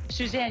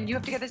 Suzanne, you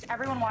have to get this.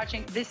 Everyone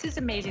watching, this is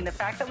amazing. The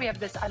fact that we have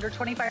this under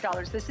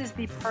 $25, this is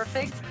the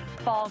perfect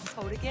fall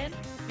coatigan.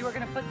 You are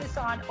going to put this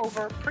on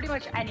over pretty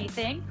much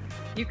anything.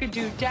 You could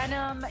do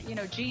denim,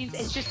 jeans.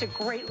 It's just a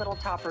great little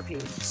topper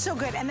piece. So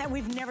good. And then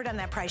we've never done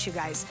that price, you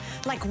guys.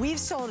 Like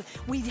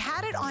we've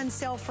had it on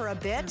sale for a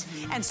bit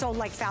and sold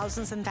like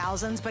thousands and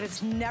thousands, but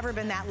it's never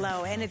been that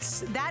low. And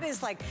that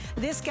is like,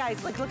 this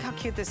guy's like, look how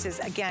cute this is.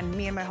 Again,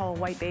 me and my whole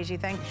white beigey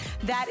thing.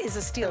 That is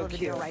a steal of the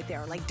deal right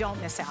there. Like, don't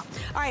miss out.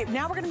 All right,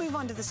 now we're going to move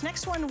on to this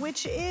next one,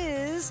 which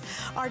is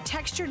our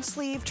textured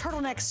sleeve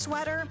turtleneck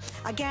sweater.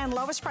 Again,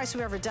 lowest price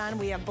we've ever done.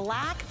 We have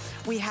black,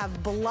 we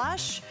have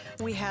blush,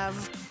 we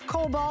have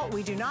cobalt.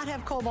 We do not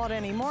have cobalt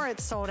anymore.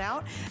 It's sold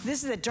out.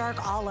 This is a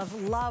dark olive.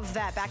 Love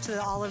that. Back to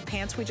the olive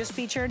pants we just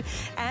featured.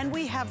 And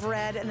we have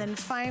red. And then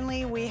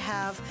finally we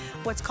have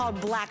what's called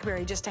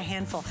blackberry, just a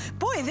handful.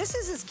 Boy, this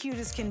is as cute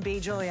as can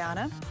be,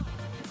 Giuliana.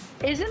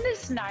 Isn't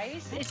this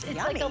nice? It's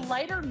like a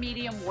lighter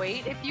medium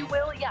weight, if you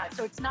will. Yeah,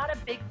 so it's not a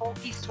big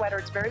bulky sweater.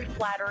 It's very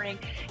flattering.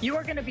 You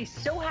are gonna be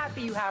so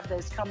happy you have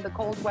this come the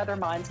cold weather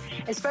months,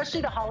 especially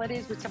the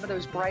holidays with some of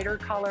those brighter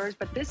colors.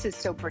 But this is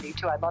so pretty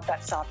too. I love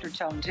that softer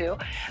tone too.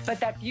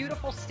 But that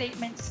beautiful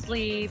statement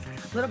sleeve,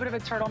 a little bit of a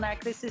turtleneck.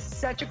 This is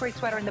such a great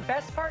sweater. And the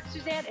best part,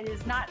 Suzanne, it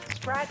is not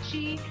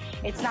scratchy.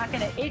 It's not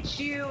gonna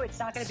itch you. It's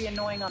not gonna be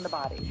annoying on the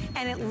body.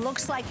 And it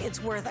looks like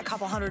it's worth a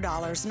couple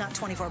 $100, not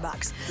 24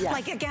 bucks. Yeah.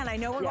 Like again, I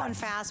know we're going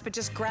fast, but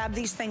just grab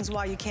these things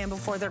while you can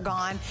before they're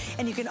gone.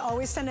 And you can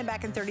always send them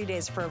back in 30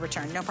 days for a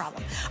return, no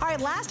problem. All right,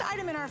 last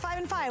item in our 5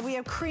 and 5. We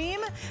have cream,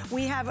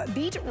 we have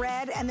beet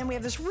red, and then we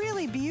have this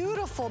really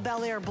beautiful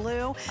Bel Air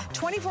blue,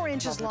 24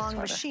 inches long,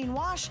 machine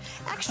wash,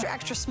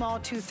 extra small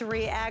to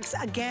 3X.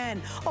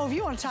 Again, oh, if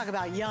you want to talk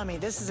about yummy,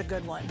 this is a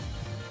good one.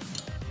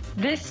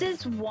 This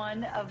is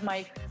one of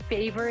my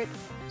favorite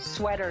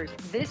sweaters.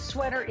 This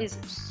sweater is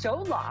so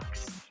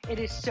luxe. It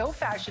is so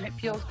fashion. It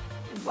feels,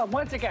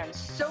 once again,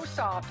 so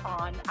soft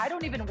on. I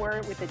don't even wear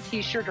it with a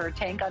t-shirt or a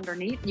tank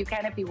underneath. You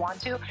can if you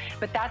want to,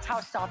 but that's how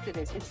soft it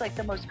is. It's like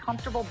the most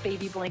comfortable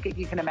baby blanket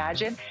you can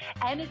imagine.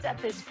 And it's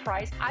at this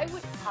price. I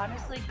would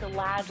honestly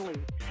gladly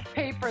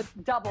pay for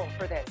double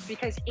for this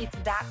because it's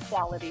that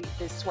quality,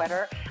 this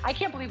sweater. I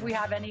can't believe we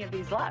have any of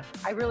these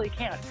left. I really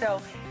can't.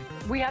 So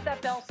we have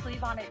that bell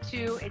sleeve on it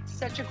too. It's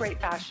such a great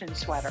fashion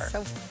sweater.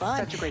 So fun.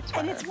 Such a great sweater.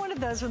 And it's one of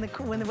those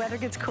when the weather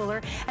gets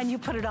cooler and you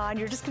put it on,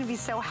 you're just going to be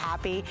so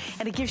happy.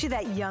 And it gives you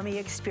that yummy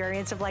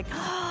experience of like,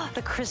 oh,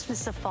 the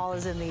crispness of fall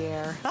is in the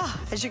air. Oh,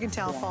 as you can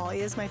tell, fall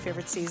is my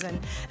favorite season.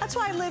 That's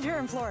why I live here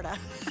in Florida.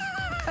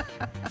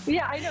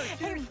 Yeah, I know.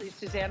 Seriously,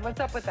 Suzanne, what's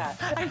up with that?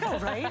 I know,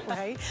 right?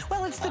 Right.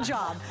 Well, it's the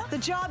job. The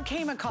job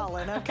came a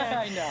calling, okay?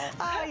 I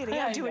know. You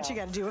gotta do what you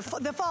gotta do.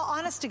 The fall,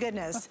 honest to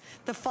goodness,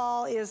 the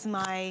fall is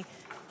my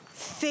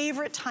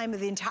favorite time of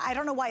the entire, I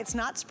don't know why it's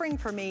not spring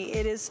for me,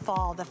 it is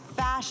fall. The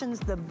fashions,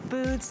 the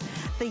boots,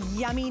 the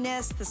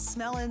yumminess, the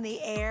smell in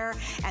the air,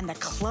 and the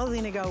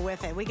clothing to go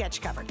with it. We got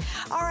you covered.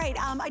 All right,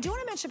 I do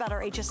want to mention about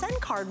our HSN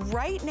card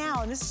right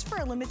now, and this is for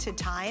a limited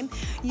time.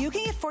 You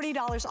can get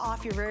 $40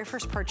 off your very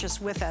first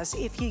purchase with us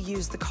if you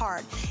use the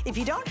card. If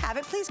you don't have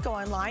it, please go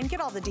online, get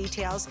all the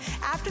details.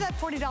 After that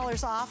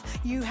 $40 off,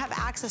 you have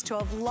access to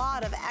a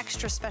lot of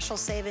extra special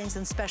savings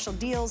and special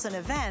deals and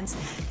events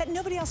that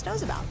nobody else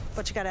knows about,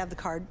 but you gotta have the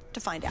card to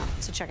find out.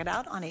 So check it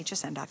out on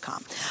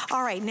hsn.com.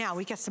 All right, now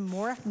we got some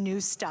more new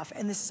stuff,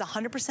 and this is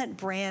 100%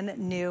 brand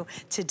new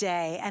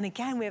today. And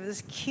again, we have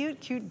this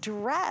cute, cute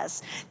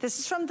dress. This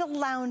is from the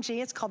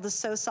Loungy. It's called the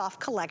So Soft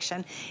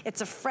collection.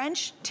 It's a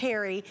French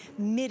terry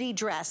midi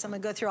dress. I'm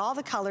gonna go through all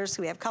the colors.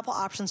 So we have a couple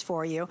options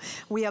for you.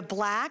 We have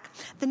black.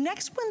 The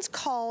next one's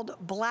called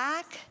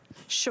Black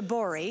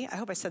Shibori. I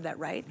hope I said that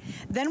right.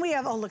 Then we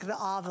have, oh, look at the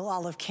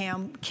olive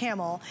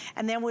camel.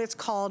 And then it's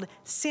called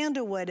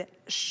Sandalwood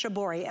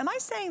Shibori. Am I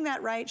saying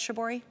that right,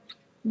 Shibori?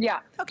 Yeah,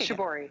 okay,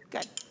 Shibori.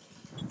 Good.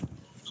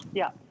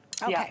 Yeah,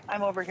 okay. Yeah,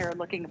 I'm over here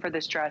looking for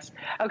this dress.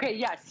 Okay,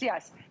 yes,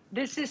 yes.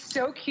 This is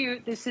so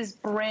cute. This is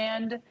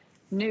brand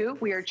new.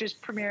 We are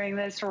just premiering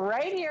this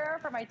right here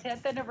for my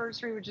 10th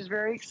anniversary, which is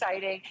very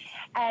exciting.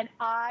 And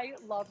I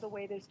love the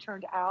way this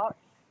turned out.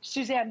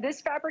 Suzanne,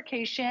 this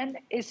fabrication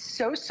is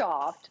so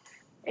soft.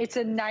 It's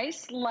a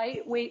nice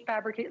lightweight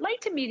fabrication, light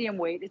to medium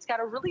weight. It's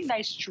got a really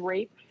nice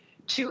drape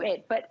to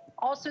it, but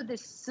also the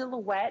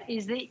silhouette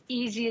is the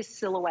easiest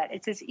silhouette.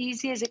 It's as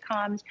easy as it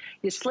comes.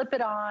 You slip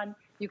it on,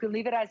 you can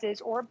leave it as is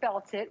or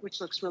belt it,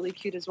 which looks really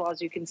cute as well,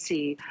 as you can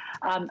see.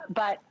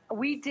 But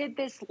we did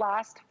this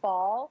last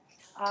fall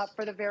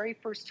for the very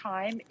first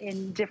time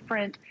in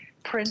different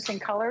prints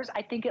and colors.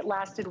 I think it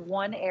lasted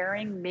one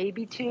airing,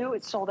 maybe two.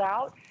 It sold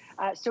out.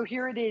 So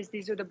here it is.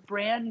 These are the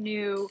brand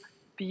new,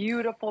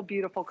 beautiful,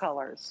 beautiful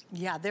colors.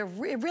 Yeah, it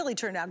really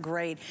turned out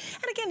great.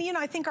 And again, you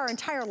know, I think our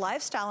entire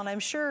lifestyle, and I'm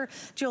sure,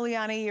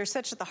 Giuliana, you're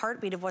such at the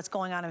heartbeat of what's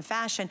going on in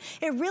fashion,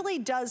 it really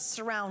does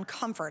surround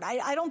comfort.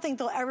 I don't think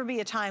there'll ever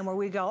be a time where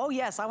we go, oh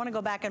yes, I want to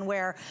go back and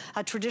wear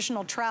a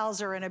traditional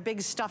trouser and a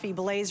big stuffy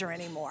blazer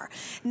anymore.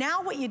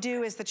 Now what you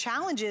do is the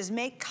challenge is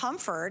make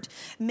comfort,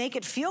 make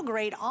it feel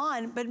great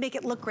on, but make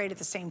it look great at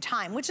the same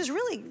time, which is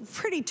really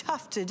pretty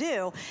tough to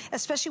do,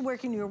 especially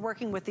when you're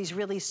working with these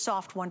really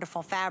soft,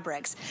 wonderful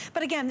fabrics.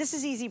 But again, this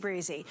is easy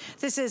breezy.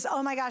 This is,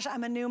 oh my gosh,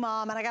 I'm a new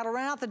mom and I gotta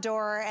run out the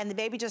door and the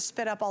baby just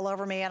spit up all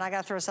over me and I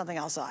gotta throw something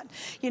else on.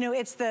 You know,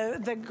 it's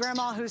the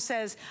grandma who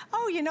says,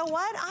 oh, you know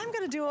what? I'm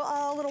gonna do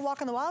a little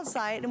walk on the wild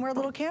side and wear a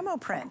little camo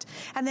print.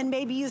 And then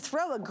maybe you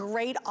throw a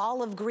great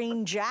olive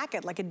green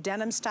jacket, like a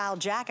denim style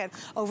jacket,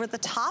 over the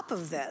top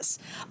of this.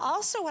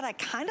 Also, what I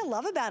kind of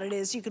love about it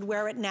is you could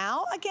wear it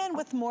now, again,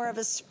 with more of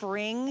a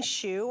spring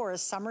shoe or a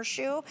summer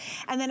shoe.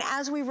 And then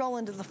as we roll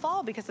into the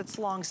fall, because it's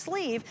long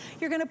sleeve,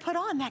 you're gonna put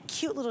on that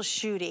cute little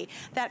shootie,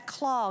 that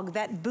clog,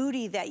 that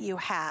booty that you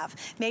have,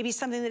 maybe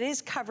something that is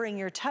covering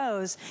your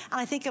toes, and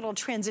I think it'll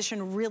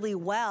transition really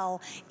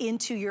well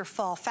into your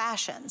fall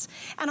fashions.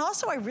 And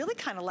also, I really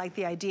kind of like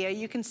the idea,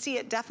 you can see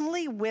it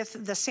definitely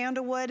with the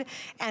sandalwood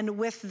and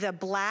with the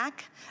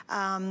black,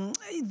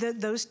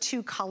 those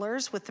two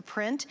colors with the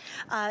print.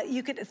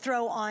 You could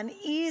throw on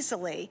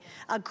easily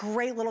a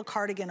great little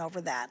cardigan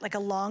over that, like a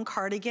long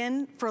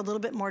cardigan for a little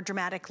bit more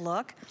dramatic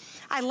look.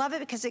 I love it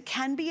because it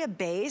can be a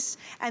base,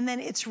 and then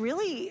it's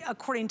really,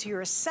 according to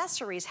your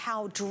accessories,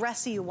 how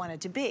dressy you want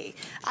it to be.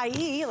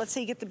 i.e., let's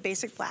say you get the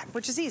basic black,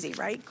 which is easy,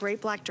 right?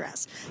 Great black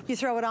dress. You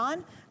throw it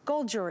on,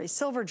 gold jewelry,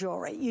 silver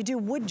jewelry, you do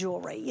wood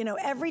jewelry. You know,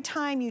 every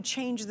time you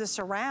change this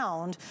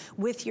around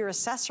with your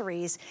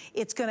accessories,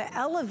 it's gonna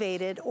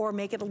elevate it or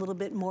make it a little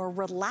bit more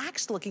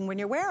relaxed looking when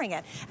you're wearing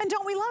it. And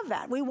don't we love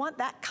that? We want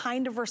that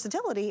kind of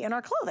versatility in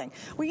our clothing.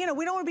 We don't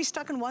wanna be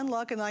stuck in one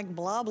look and like,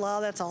 blah,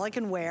 blah, that's all I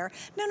can wear.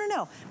 No, no,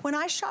 no. When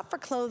I shop for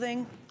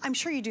clothing, I'm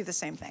sure you do the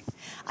same thing.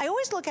 I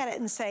always look at it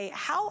and say,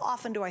 how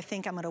often do I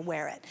think I'm gonna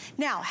wear it?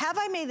 Now, have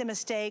I made the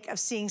mistake of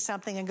seeing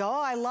something and go,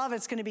 oh, I love it,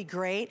 it's gonna be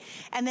great.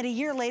 And then a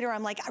year later,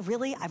 I'm like,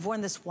 really, I've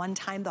worn this one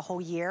time the whole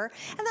year,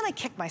 and then I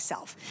kick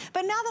myself.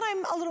 But now that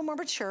I'm a little more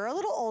mature, a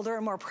little older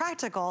and more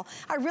practical,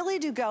 I really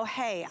do go,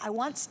 hey, I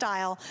want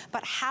style,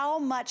 but how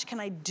much can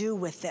I do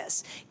with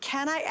this?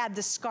 Can I add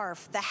the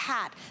scarf, the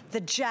hat,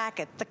 the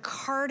jacket, the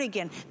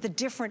cardigan, the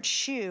different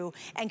shoe,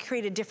 and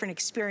create a different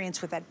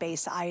experience with that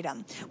base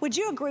item? Would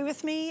you agree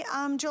with me,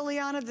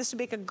 Giuliana, this would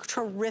make a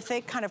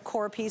terrific kind of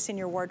core piece in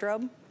your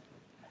wardrobe?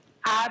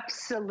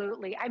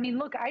 Absolutely. I mean,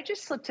 look, I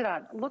just slipped it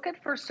on. Look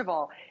at, first of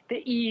all,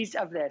 the ease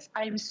of this.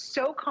 I'm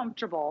so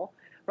comfortable,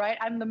 right?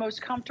 I'm the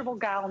most comfortable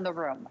gal in the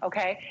room,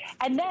 okay?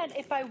 And then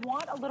if I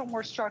want a little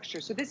more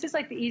structure, so this is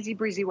like the easy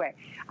breezy way.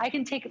 I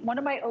can take one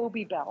of my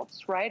Obi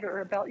belts, right?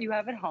 Or a belt you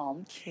have at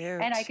home. Cute.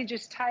 And I can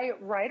just tie it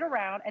right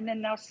around. And then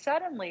now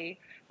suddenly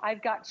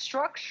I've got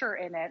structure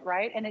in it,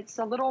 right? And it's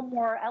a little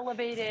more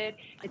elevated.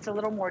 It's a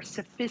little more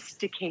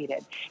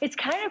sophisticated. It's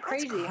kind of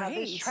crazy how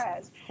this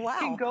dress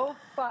can go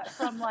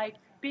from like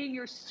being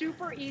your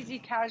super easy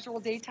casual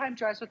daytime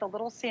dress with a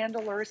little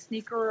sandal or a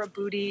sneaker or a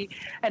bootie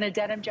and a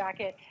denim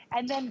jacket,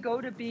 and then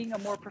go to being a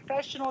more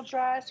professional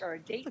dress or a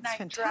date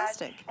night dress.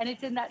 And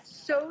it's in that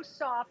so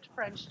soft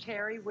French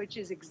terry, which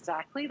is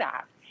exactly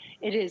that.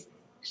 It is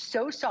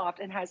so soft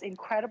and has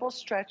incredible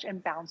stretch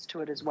and bounce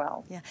to it as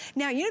well. Yeah.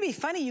 Now, you know, it'd be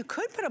funny, you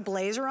could put a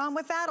blazer on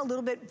with that, a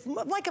little bit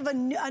like of a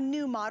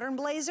new modern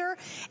blazer,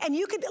 and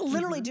you could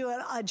literally do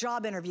a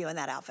job interview in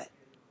that outfit.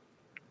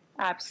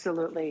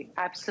 Absolutely,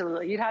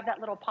 absolutely. You'd have that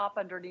little pop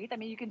underneath. I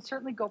mean, you can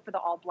certainly go for the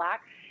all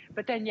black,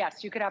 but then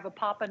yes, you could have a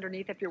pop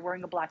underneath if you're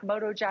wearing a black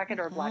moto jacket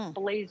or a black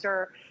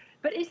blazer.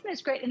 But isn't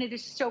this great? And it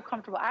is so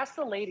comfortable. Ask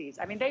the ladies.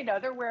 I mean, they know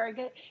they're wearing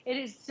it. It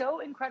is so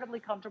incredibly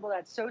comfortable.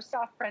 That's so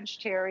soft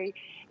French terry.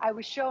 I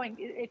was showing,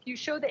 if you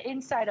show the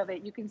inside of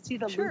it, you can see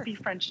the loopy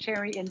French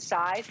terry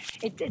inside.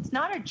 It's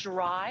not a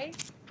dry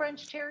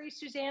French terry,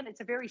 Suzanne.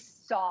 It's a very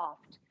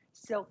soft,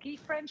 silky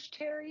French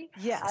terry.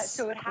 Yes.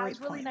 So it has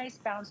really nice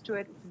bounce to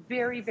it.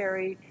 Very,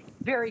 very,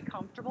 very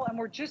comfortable. And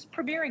we're just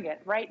premiering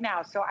it right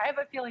now. So I have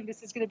a feeling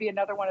this is going to be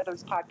another one of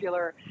those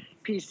popular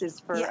pieces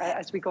for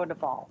as we go into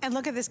fall. And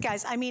look at this,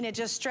 guys. I mean, it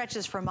just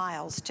stretches for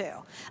miles too.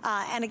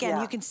 And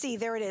again, you can see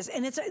there it is.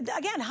 And it's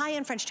again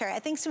high-end French terry. I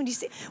think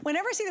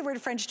whenever I see the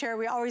word French terry,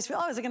 we always feel,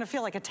 oh, is it going to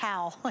feel like a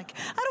towel? Like,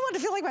 I don't want it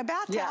to feel like my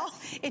bath towel.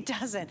 It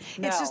doesn't.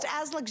 No. It's just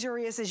as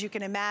luxurious as you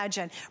can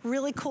imagine.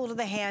 Really cool to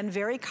the hand,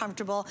 very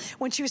comfortable.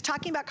 When she was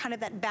talking about kind of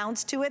that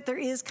bounce to it, there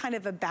is kind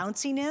of a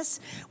bounciness,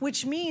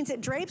 which means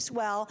it drapes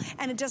well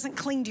and it doesn't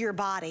cling to your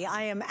body.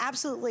 I am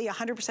absolutely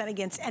 100%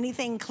 against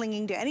anything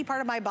clinging to any part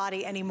of my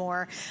body anymore.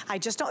 I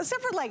just don't,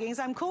 except for leggings,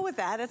 I'm cool with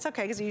that. It's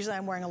okay, because usually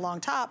I'm wearing a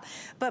long top.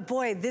 But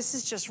boy, this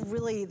is just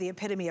really the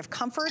epitome of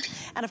comfort.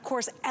 And of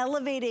course,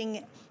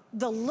 elevating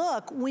the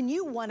look when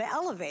you want to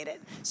elevate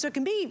it. So it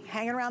can be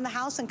hanging around the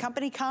house and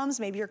company comes,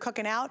 maybe you're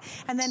cooking out,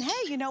 and then,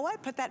 hey, you know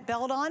what? Put that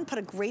belt on, put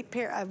a great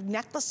pair of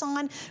necklace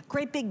on,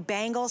 great big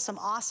bangles, some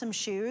awesome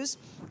shoes.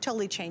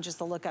 Totally changes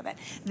the look of it.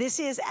 This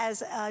is,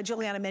 as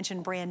Giuliana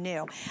mentioned, brand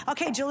new.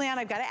 Okay, Giuliana,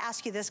 I've got to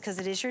ask you this because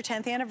it is your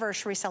 10th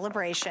anniversary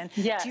celebration.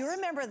 Yes. Do you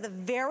remember the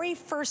very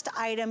first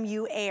item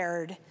you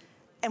aired,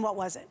 and what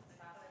was it?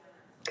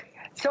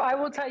 So I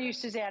will tell you,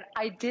 Suzanne,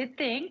 I did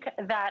think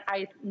that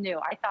I knew.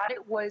 I thought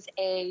it was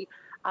a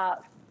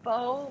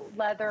faux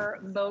leather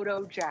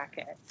moto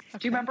jacket. Do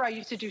you remember I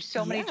used to do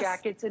so many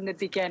jackets in the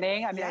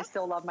beginning? I mean, I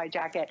still love my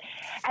jacket.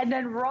 And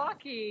then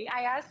Rocky,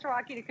 I asked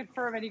Rocky to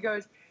confirm, and he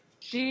goes,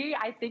 gee,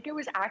 I think it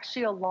was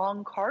actually a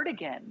long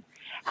cardigan.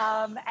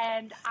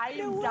 And I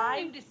am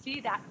dying to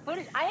see that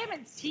footage. I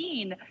haven't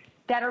seen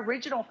that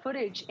original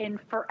footage in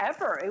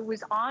forever. It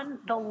was on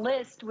the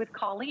list with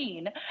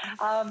Colleen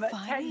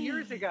 10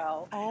 years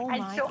ago.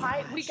 And so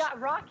we got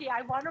Rocky.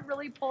 I want to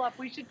really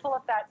we should pull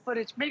up that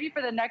footage, maybe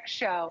for the next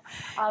show.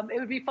 It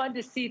would be fun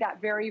to see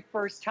that very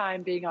first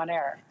time being on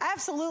air.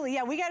 Absolutely,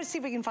 yeah, we got to see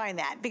if we can find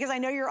that, because I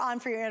know you're on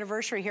for your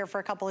anniversary here for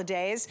a couple of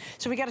days,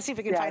 so we got to see if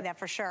we can find that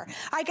for sure.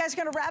 All right, guys,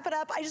 we're going to wrap it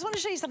up. I just want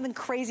to show you something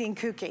crazy and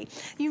kooky.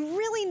 You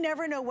really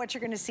never know what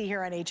you're going to see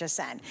here on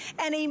HSN.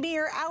 And a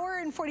mere hour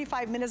and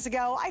 45 minutes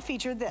ago, I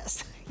featured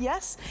this.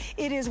 Yes,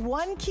 it is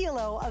 1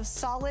 kilo of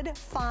solid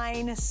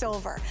fine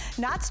silver.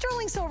 Not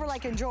sterling silver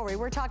like in jewelry.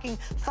 We're talking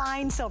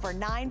fine silver,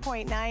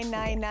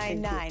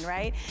 9.9999,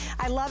 right?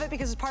 I love it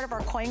because it's part of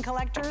our coin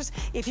collectors.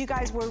 If you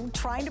guys were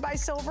trying to buy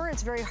silver,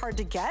 it's very hard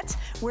to get.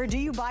 Where do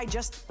you buy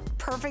just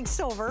perfect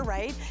silver,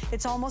 right?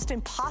 It's almost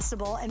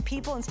impossible, and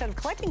people, instead of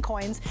collecting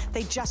coins,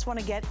 they just want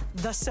to get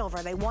the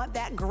silver. They want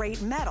that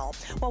great metal.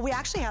 Well, we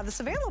actually have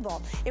this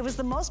available. It was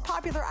the most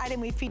popular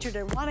item we featured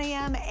at 1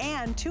 a.m.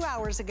 and 2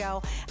 hours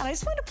ago. And I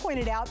just want to point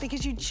it out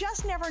because you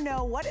just never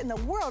know what in the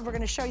world we're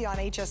going to show you on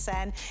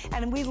HSN.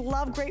 And we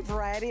love great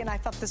variety, and I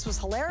thought this was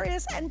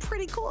hilarious and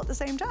pretty cool at the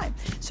same time.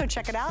 So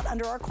check it out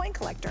under our coin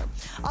collector.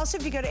 Also,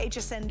 if you go to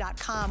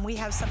hsn.com, we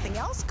have something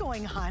else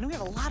going on. We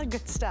have a lot of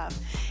good stuff.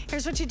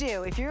 Here's what you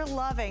do. If you're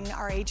loving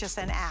our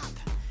HSN app,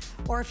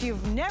 or if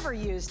you've never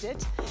used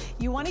it,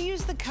 you want to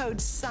use the code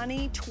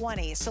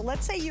SUNNY20. So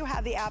let's say you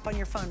have the app on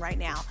your phone right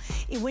now.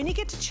 When you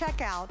get to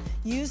checkout,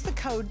 use the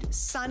code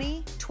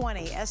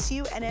SUNNY20,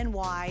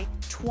 S-U-N-N-Y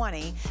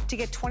 20, to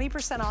get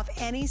 20% off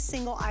any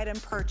single item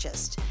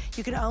purchased.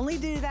 You can only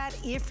do that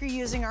if you're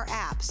using our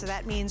app. So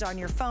that means on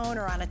your phone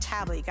or on a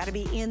tablet. You got to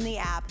be in the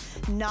app,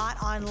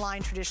 not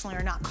online traditionally,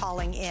 or not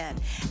calling in.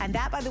 And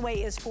that, by the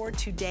way, is for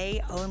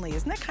today only.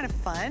 Isn't that kind of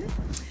fun?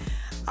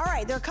 All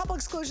right, there are a couple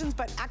exclusions,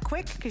 but act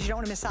quick because you don't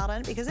want to miss out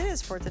on it because it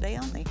is for today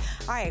only.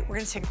 All right, we're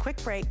going to take a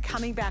quick break.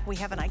 Coming back, we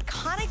have an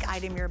iconic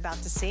item you're about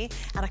to see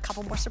and a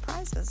couple more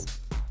surprises.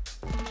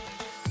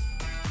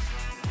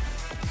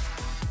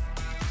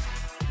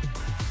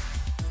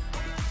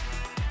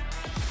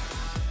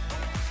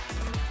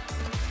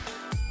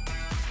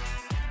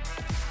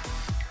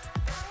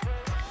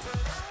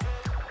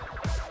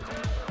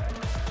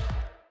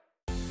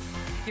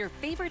 Your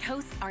favorite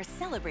hosts are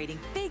celebrating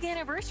big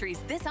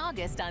anniversaries this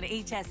August on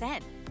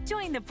HSN.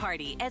 Join the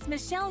party as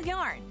Michelle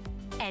Yarn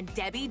and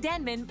Debbie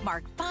Denman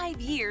mark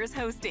 5 years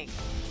hosting.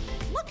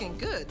 Looking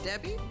good,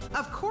 Debbie.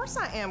 Of course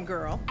I am,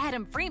 girl.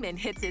 Adam Freeman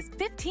hits his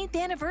 15th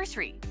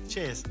anniversary.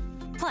 Cheers.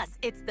 Plus,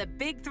 it's the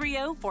Big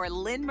 3-0 for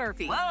Lynn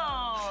Murphy.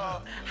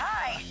 Whoa!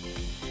 Hi!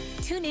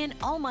 Tune in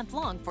all month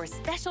long for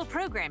special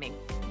programming.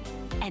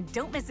 And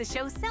don't miss a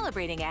show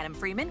celebrating Adam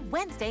Freeman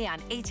Wednesday on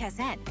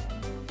HSN.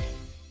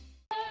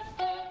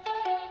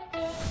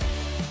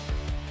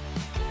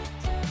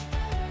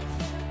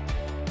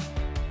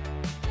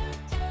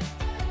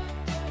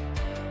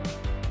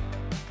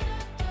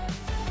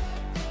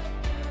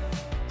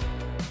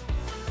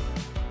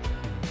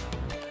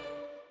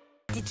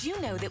 Did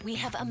you know that we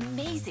have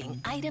amazing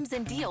items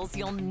and deals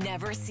you'll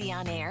never see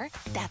on air?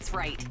 That's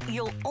right,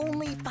 you'll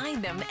only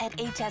find them at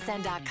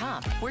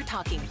hsn.com. We're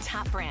talking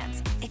top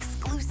brands,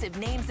 exclusive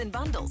names and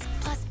bundles,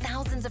 plus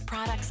thousands of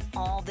products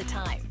all the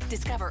time.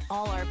 Discover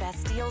all our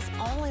best deals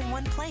all in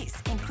one place,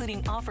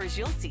 including offers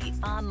you'll see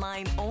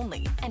online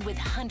only. And with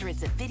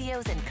hundreds of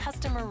videos and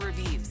customer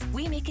reviews,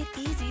 we make it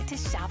easy to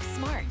shop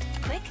smart.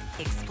 Click,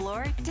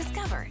 explore,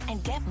 discover,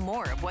 and get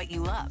more of what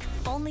you love.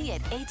 Only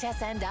at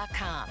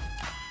hsn.com.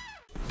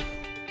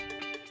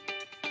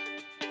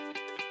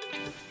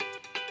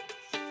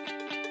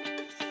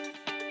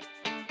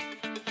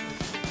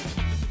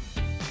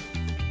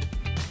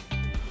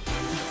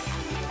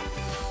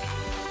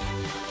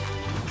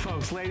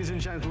 Ladies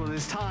and gentlemen,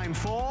 it's time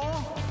for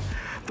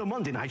the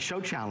Monday Night Show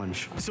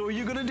Challenge. So what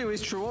you're going to do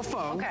is true or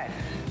faux. Okay.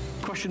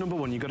 Question number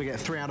 1, you've got to get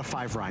 3 out of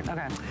 5 right.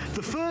 Okay.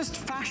 The first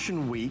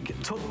fashion week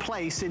took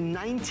place in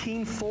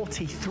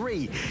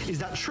 1943. Is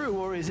that true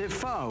or is it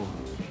faux?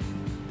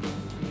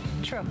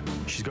 True.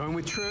 She's going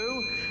with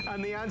true,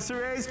 and the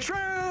answer is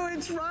true.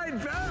 It's right,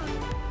 Beth.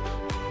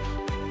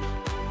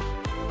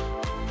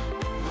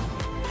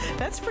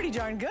 That's pretty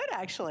darn good,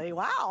 actually.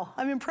 Wow,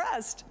 I'm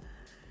impressed.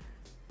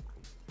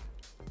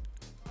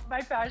 My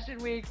fashion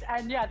weeks,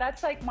 and yeah,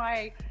 that's like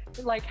my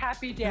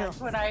happy dance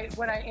when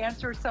I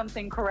answer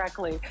something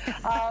correctly.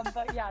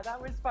 But yeah,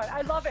 that was fun.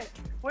 I love it.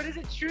 What is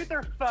it, truth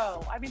or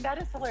faux? I mean, that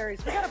is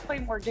hilarious. We got to play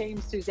more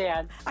games,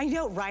 Suzanne. I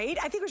know, right?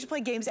 I think we should play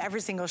games every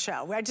single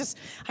show. I just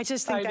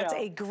think that's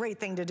a great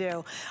thing to do.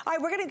 All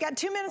right, we're gonna get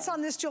 2 minutes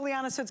on this,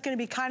 Giuliana, so it's gonna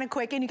be kind of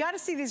quick. And you got to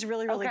see these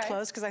really, really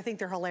close because I think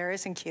they're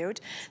hilarious and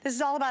cute. This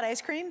is all about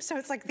ice cream, so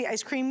it's like the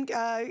ice cream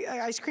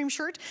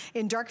shirt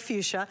in dark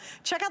fuchsia.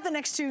 Check out the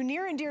next 2,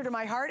 near and dear to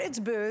my heart. It's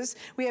booze.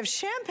 We have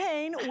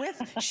champagne with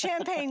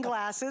champagne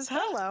glasses.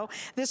 Hello.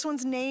 This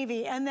one's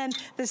navy, and then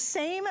the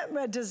same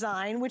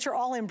design, which are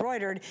all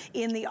embroidered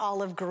in the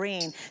olive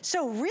green.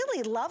 So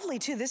really lovely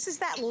too. This is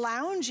that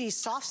loungy,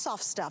 soft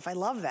stuff. I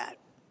love that.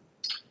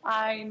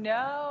 I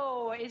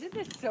know. Isn't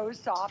this so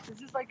soft?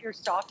 This is like your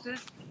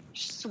softest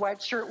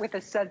sweatshirt with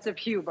a sense of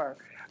humor,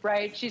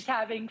 right? She's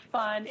having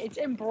fun. It's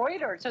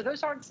embroidered. So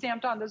those aren't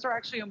stamped on. Those are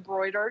actually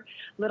embroidered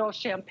little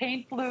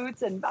champagne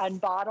flutes and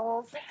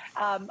bottles.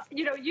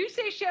 You know, you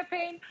say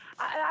champagne.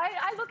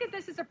 I look at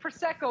this as a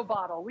Prosecco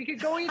bottle. We could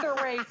go either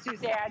way,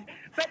 Suzanne.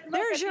 But look,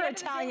 there's your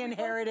Italian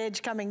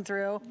heritage coming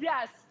through.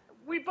 Yes.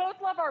 We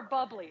both love our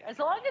bubbly. As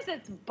long as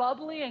it's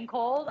bubbly and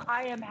cold,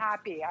 I am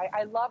happy.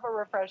 I love a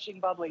refreshing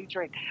bubbly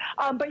drink.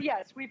 But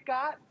yes, we've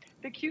got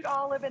the cute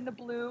olive and the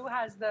blue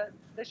has the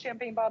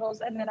champagne bottles,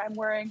 and then I'm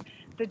wearing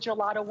the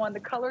gelato one. The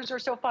colors are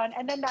so fun.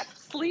 And then that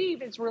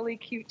sleeve is really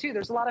cute too.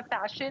 There's a lot of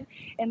fashion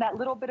in that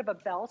little bit of a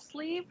bell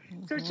sleeve.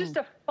 So it's just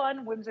a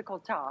fun, whimsical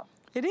top.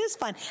 It is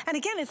fun. And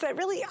again, it's that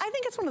really, I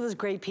think it's one of those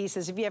great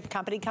pieces if you have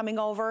company coming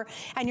over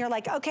and you're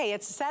like, okay,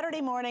 it's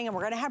Saturday morning and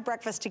we're gonna have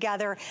breakfast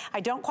together.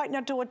 I don't quite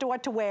know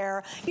what to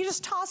wear. You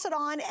just toss it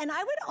on, and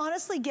I would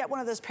honestly get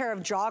one of those pair of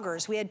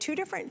joggers. We had 2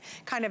 different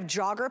kind of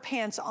jogger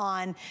pants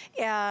on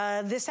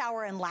this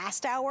hour and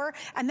last hour,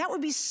 and that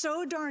would be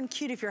so darn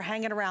cute if you're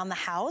hanging around the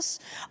house.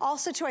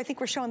 Also too, I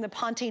think we're showing the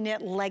Ponte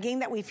knit legging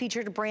that we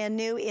featured brand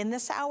new in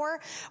this hour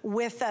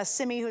with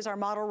Simi, who's our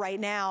model right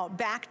now,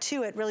 back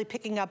to it, really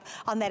picking up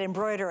on that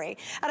embroidery.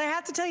 And I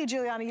have to tell you,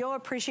 Giuliana, you'll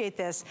appreciate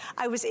this.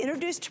 I was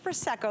introduced to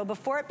Prosecco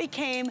before it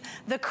became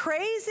the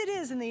craze it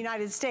is in the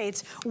United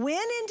States,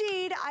 when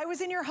indeed I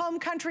was in your home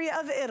country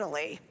of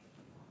Italy.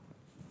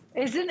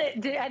 Isn't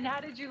it? And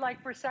how did you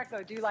like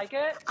Prosecco? Do you like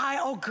it?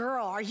 Oh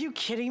girl, are you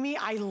kidding me?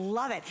 I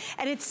love it.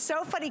 And it's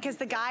so funny because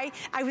the guy,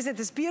 I was at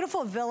this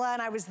beautiful villa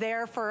and I was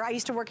there for, I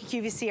used to work at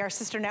QVC, our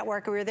sister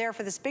network. We were there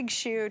for this big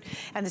shoot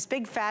and this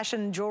big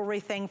fashion jewelry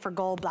thing for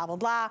gold, blah, blah,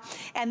 blah.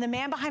 And the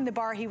man behind the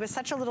bar, he was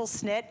such a little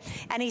snit.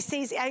 And he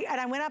sees, and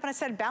I went up and I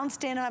said,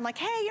 bounced in, and I'm like,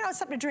 hey, you know,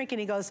 something to drink.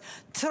 And he goes,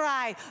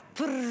 try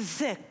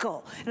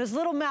Prosecco. And his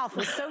little mouth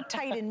was so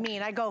tight and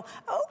mean. I go,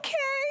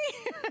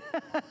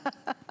 okay.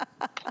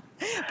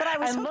 But I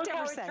was hooked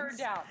ever since. And look how it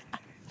turned out.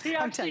 He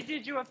actually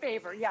did you a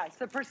favor. Yes,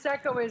 the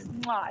Prosecco is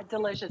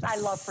delicious. I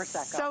love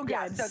Prosecco. So good,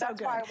 yeah, so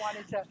that's why I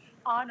wanted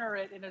honor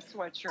it in a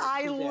sweatshirt.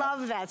 I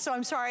love that. So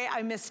I'm sorry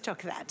I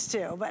mistook that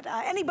too, but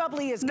any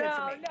bubbly is good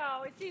for me.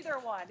 No, it's either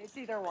one. It's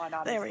either one,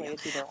 honestly. There we go.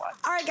 It's either one.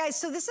 All right, guys,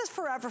 so this is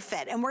Forever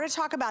Fit, and we're gonna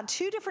talk about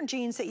two different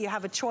jeans that you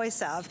have a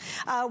choice of.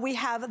 We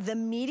have the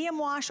medium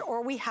wash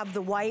or we have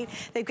the white.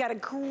 They've got a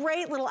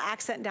great little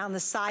accent down the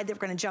side that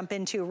we're gonna jump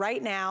into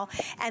right now.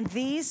 And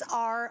these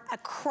are a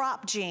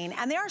crop jean,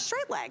 and they are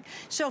straight leg.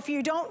 So if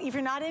you're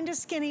not into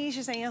skinnies,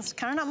 you're saying, it's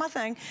kind of not my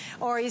thing,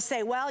 or you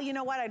say, well, you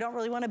know what, I don't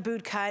really want a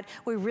boot cut.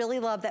 We really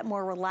love that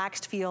more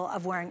relaxed feel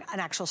of wearing an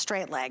actual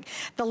straight leg.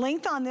 The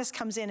length on this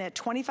comes in at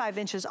 25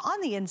 inches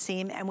on the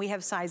inseam, and we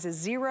have sizes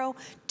 0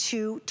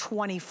 to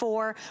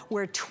 24.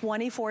 We're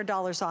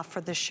 $24 off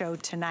for the show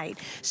tonight.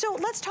 So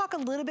let's talk a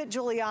little bit,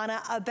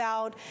 Giuliana,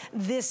 about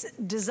this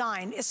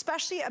design,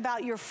 especially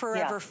about your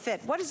Forever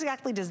Fit. What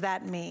exactly does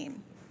that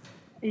mean?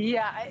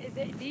 Yeah,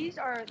 these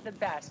are the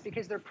best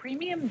because they're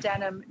premium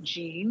denim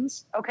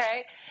jeans,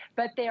 okay?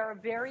 But they are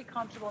very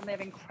comfortable and they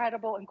have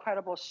incredible,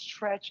 incredible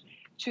stretch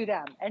to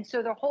them. And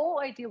so the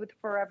whole idea with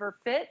Forever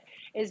Fit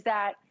is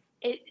that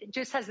it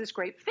just has this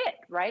great fit,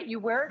 right? You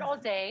wear it all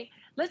day.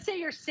 Let's say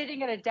you're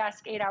sitting at a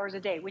desk 8 hours a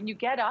day. When you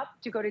get up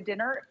to go to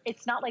dinner,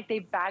 it's not like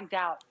they've bagged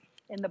out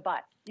in the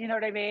butt. You know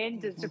what I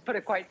mean? To put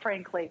it quite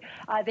frankly.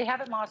 They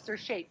haven't lost their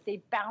shape.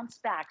 They bounce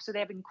back. So they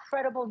have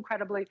incredible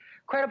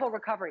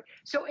recovery.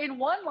 So in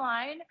one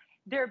line,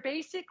 they're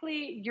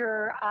basically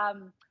your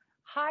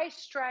high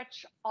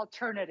stretch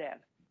alternative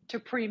to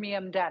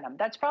premium denim.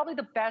 That's probably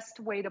the best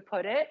way to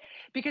put it,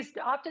 because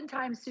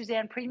oftentimes,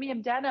 Suzanne,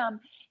 premium denim,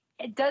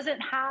 it doesn't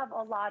have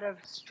a lot of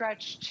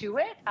stretch to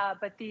it,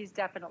 but these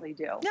definitely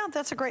do. Yeah,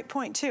 that's a great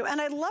point too.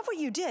 And I love what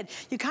you did.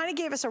 You kind of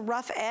gave us a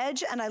rough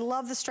edge, and I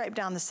love the stripe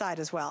down the side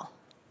as well.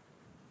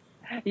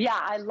 Yeah,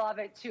 I love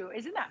it too.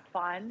 Isn't that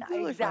fun?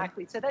 Really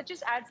exactly. Fun. So that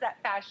just adds that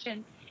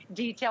fashion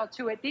detail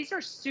to it. These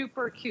are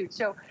super cute.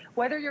 So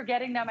whether you're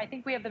getting them, I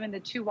think we have them in the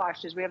 2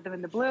 washes. We have them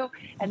in the blue,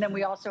 and then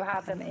we also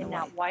have them in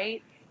that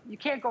white. You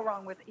can't go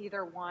wrong with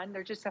either one.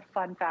 They're just a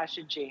fun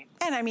fashion jean.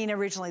 And I mean,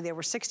 originally they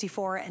were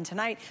 $64, and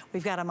tonight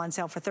we've got them on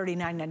sale for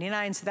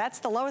 $39.99. So that's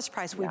the lowest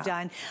price we've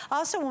done.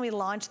 Also, when we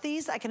launched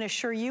these, I can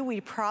assure you,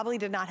 we probably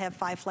did not have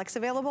 5 flex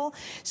available.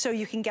 So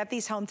you can get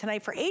these home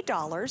tonight for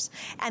 $8.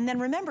 And then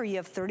remember, you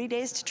have 30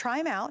 days to try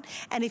them out.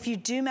 And if you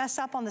do mess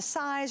up on the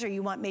size or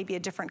you want maybe a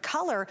different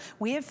color,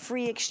 we have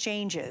free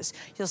exchanges.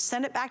 You'll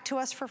send it back to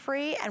us for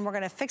free, and we're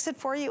gonna fix it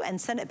for you and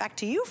send it back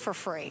to you for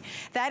free.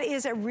 That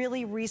is a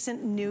really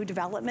recent new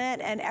development,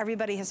 and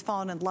everybody has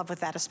fallen in love with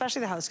that,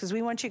 especially the host, because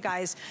we want you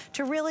guys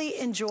to really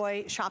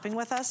enjoy shopping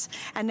with us.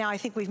 And now I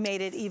think we've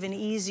made it even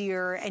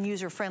easier and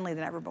user-friendly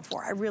than ever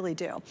before. I really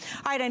do. All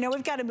right, I know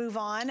we've got to move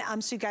on,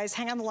 so you guys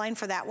hang on the line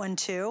for that one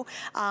too.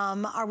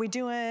 Are we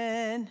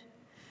doing,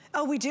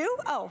 oh, we do?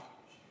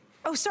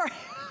 Oh, sorry.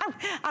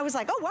 I was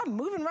like, oh, I'm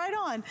moving right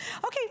on.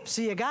 Okay,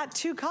 so you got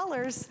 2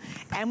 colors,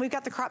 and we've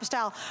got the crop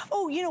style.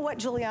 Oh, you know what,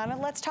 Giuliana?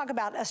 Let's talk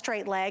about a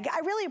straight leg. I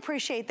really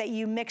appreciate that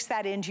you mix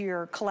that into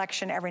your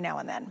collection every now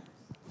and then.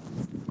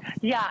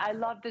 Yeah, I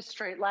love the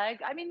straight leg.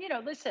 I mean, you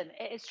know, listen,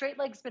 straight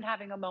leg's been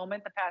having a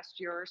moment the past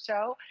year or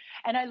so,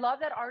 and I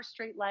love that our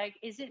straight leg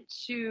isn't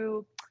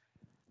too,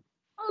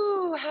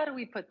 oh, how do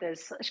we put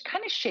this?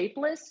 Kind of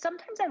shapeless.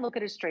 Sometimes I look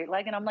at a straight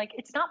leg and I'm like,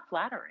 it's not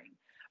flattering.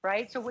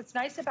 Right? So what's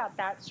nice about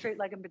that straight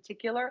leg in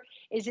particular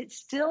is it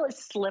still is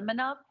slim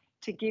enough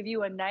to give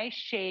you a nice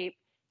shape,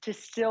 to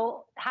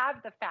still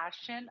have the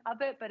fashion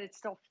of it, but it's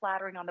still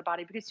flattering on the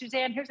body. Because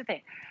Suzanne, here's the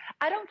thing.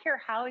 I don't care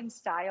how in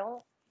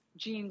style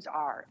jeans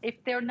are. If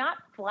they're not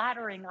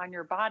flattering on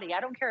your body,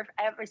 I don't care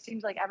if it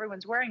seems like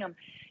everyone's wearing them.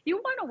 You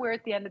want to wear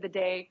at the end of the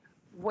day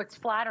what's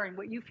flattering,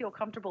 what you feel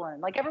comfortable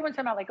in. Like everyone's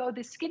talking about like, oh,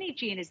 the skinny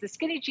jean, is the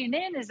skinny jean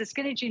in? Is the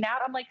skinny jean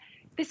out? I'm like,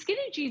 the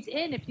skinny jean's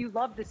in if you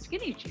love the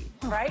skinny jean,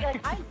 right?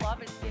 Like I love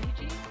a skinny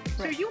jean.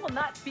 So you will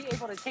not be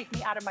able to take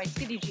me out of my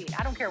skinny jean.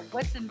 I don't care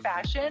what's in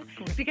fashion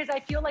because I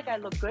feel like I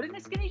look good in a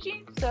skinny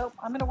jean. So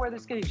I'm gonna wear the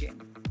skinny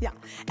jean. Yeah,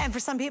 and for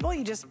some people,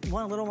 you just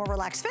want a little more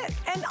relaxed fit.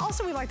 And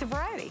also we like the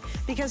variety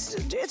because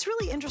it's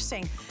really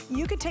interesting.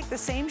 You could take the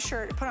same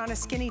shirt, put on a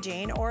skinny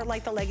jean or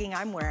like the legging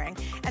I'm wearing,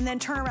 and then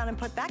turn around and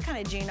put that kind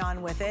of jean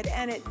on with it,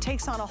 and it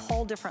takes on a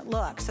whole different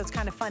look. So it's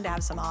kind of fun to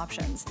have some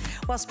options.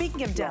 Well,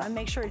 speaking of denim,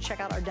 make sure to check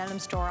out our denim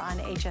store on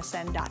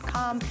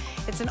hsn.com.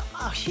 It's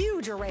a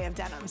huge array of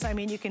denims. I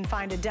mean, you can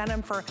find a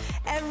denim for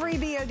every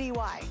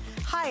BODY.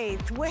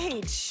 Height,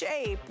 weight,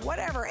 shape,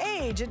 whatever,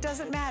 age, it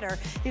doesn't matter.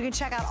 You can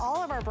check out all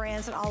of our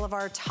brands and all of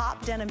our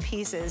top denim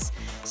pieces.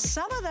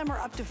 Some of them are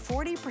up to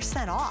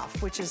 40%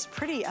 off, which is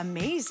pretty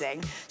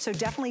amazing. So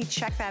definitely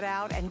check that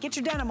out and get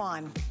your denim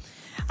on.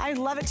 I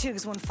love it too,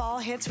 because when fall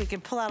hits, we can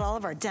pull out all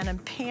of our denim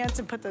pants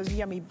and put those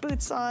yummy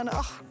boots on.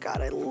 Oh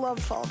God, I love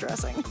fall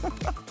dressing.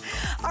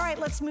 All right,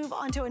 let's move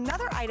on to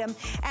another item.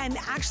 And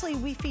actually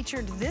we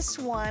featured this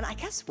one, I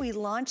guess we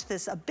launched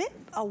this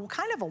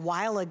kind of a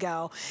while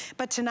ago,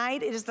 but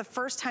tonight it is the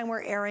first time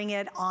we're airing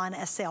it on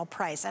a sale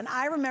price. And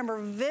I remember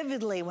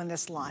vividly when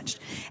this launched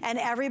and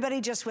everybody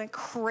just went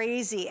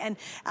crazy. And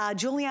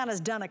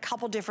Giuliana's done a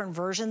couple different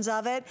versions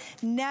of it.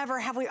 Never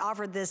have we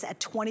offered this at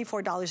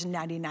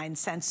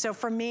 $24.99. So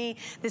for me, me,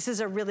 this is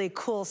a really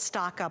cool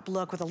stock up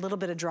look with a little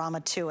bit of drama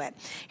to it.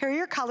 Here are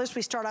your colors.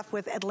 We start off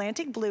with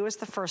Atlantic Blue is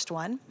the first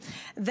one.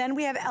 Then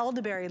we have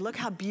Elderberry. Look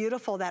how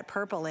beautiful that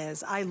purple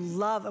is. I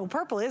love, oh,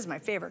 purple is my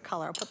favorite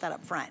color. I'll put that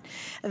up front.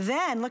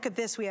 Then look at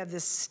this. We have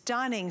this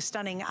stunning,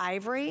 stunning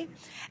ivory.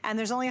 And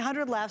there's only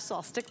 100 left, so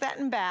I'll stick that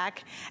in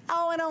back.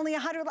 Oh, and only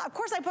 100 left. Of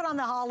course I put on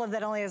the olive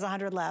that only has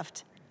 100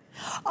 left.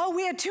 Oh,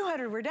 we had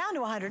 200, we're down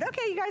to 100.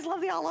 Okay, you guys love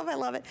the olive, I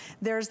love it.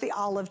 There's the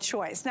olive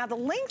choice. Now the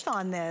length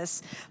on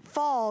this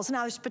falls,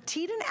 now there's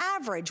petite and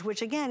average,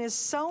 which again is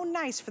so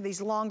nice for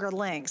these longer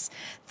lengths.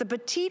 The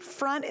petite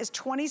front is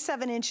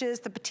 27 inches,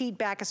 the petite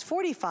back is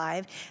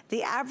 45.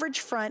 The average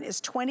front is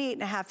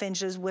 28.5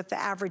 inches with the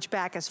average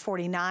back is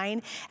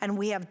 49. And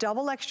we have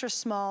double extra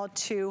small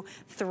to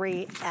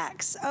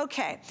 3X.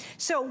 Okay,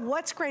 so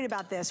what's great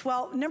about this?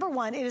 Well, number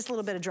one, it is a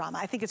little bit of drama.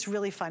 I think it's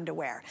really fun to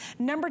wear.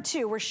 Number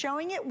two, we're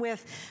showing it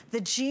with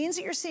the jeans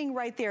that you're seeing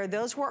right there.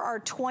 Those were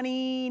our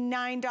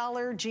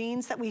 $29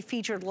 jeans that we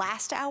featured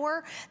last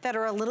hour that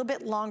are a little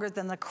bit longer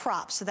than the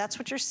crop. So that's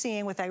what you're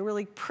seeing with that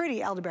really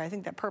pretty elderberry. I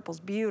think that purple's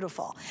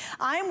beautiful.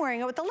 I'm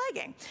wearing it with the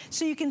legging.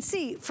 So you can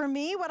see, for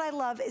me, what I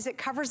love is it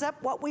covers up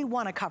what we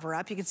want to cover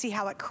up. You can see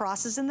how it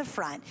crosses in the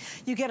front.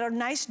 You get a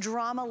nice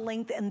drama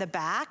length in the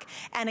back.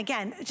 And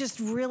again,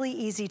 just really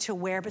easy to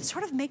wear, but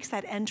sort of makes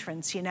that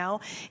entrance, you know?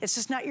 It's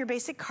just not your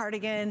basic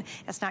cardigan.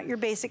 It's not your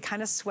basic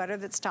kind of sweater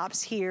that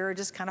stops here,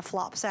 just kind of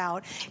flops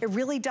out. It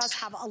really does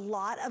have a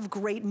lot of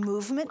great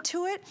movement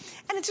to it,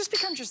 and it just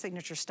becomes your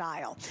signature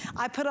style.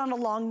 I put on a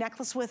long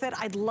necklace with it.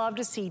 I'd love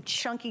to see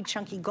chunky,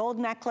 chunky gold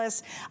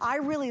necklace. I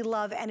really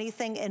love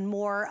anything in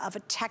more of a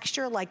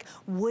texture like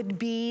wood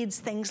beads,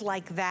 things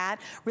like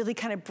that. Really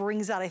kind of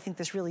brings out, I think,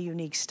 this really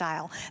unique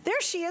style. There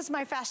she is,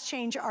 my fast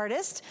change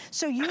artist.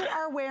 So you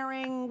are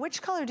wearing,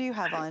 which color do you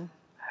have on?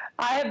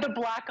 I have the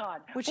black on.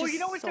 Which well, is you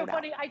know what's so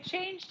funny? out. I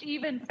changed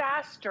even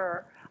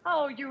faster.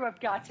 Oh, you have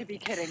got to be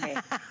kidding me.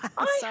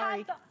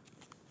 Sorry.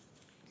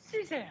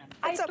 Suzanne,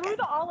 It's I okay. threw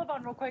the olive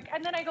on real quick,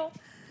 and then I go,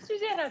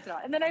 Suzanne has it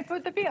on. And then I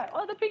put the pink on.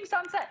 Oh, the pink's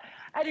on set.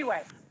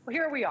 Anyway, well,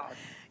 here we are.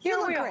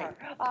 Here we are.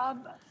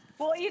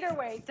 Well, either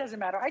way, it doesn't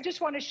matter. I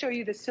just want to show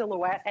you the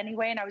silhouette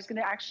anyway, and I was going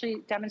to actually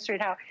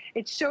demonstrate how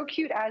it's so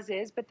cute as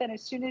is, but then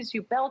as soon as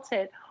you belt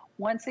it,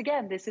 once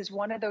again, this is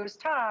one of those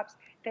tops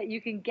that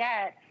you can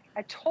get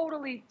a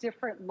totally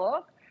different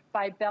look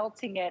by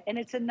belting it. And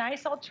it's a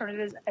nice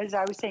alternative, as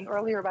I was saying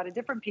earlier about a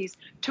different piece,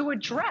 to a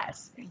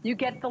dress. You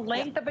get the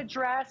length of a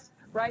dress,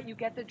 right? You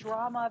get the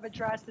drama of a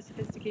dress, the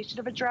sophistication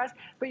of a dress,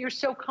 but you're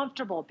so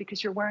comfortable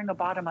because you're wearing a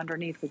bottom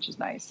underneath, which is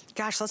nice.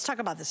 Gosh, let's talk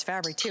about this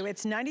fabric too.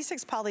 It's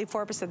 96 poly,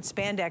 4%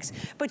 spandex,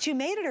 but you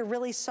made it a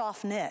really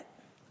soft knit.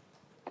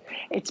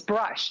 It's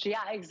brushed, yeah,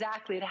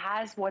 exactly. It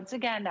has, once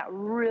again, that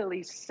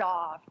really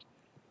soft,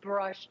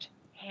 brushed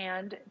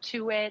hand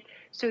to it.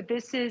 So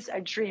this is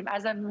a dream.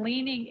 As I'm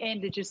leaning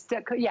in to just,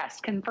 yes,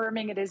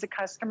 confirming it is a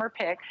customer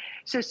pick.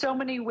 So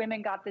many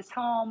women got this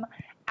home,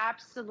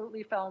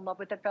 absolutely fell in love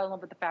with it, fell in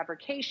love with the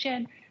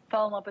fabrication,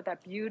 fell in love with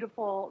that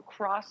beautiful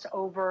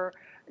crossover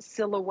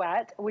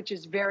silhouette, which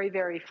is very,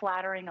 very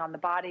flattering on the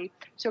body.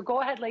 So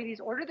go ahead, ladies,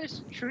 order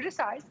this true to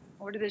size.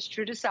 Order this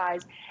true to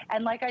size.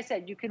 And like I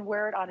said, you can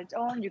wear it on its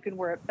own. You can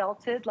wear it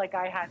belted like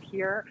I have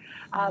here.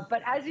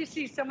 But as you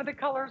see, some of the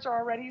colors are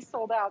already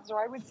sold out. So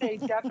I would say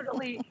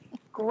definitely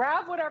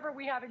grab whatever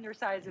we have in your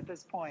size at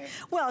this point.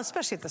 Well,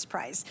 especially at this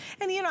price.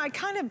 And you know, I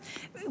kind of,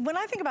 when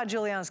I think about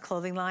Giuliana's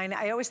clothing line,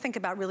 I always think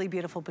about really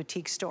beautiful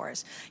boutique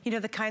stores. You know,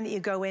 the kind that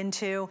you go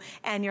into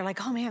and you're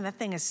like, oh man, that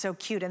thing is so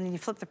cute. And then you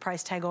flip the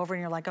price tag over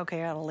and you're like,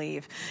 okay, I gotta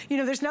leave. You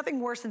know, there's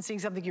nothing worse than seeing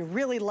something you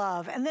really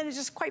love. And then it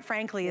just, quite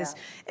frankly, is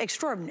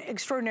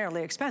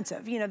extraordinarily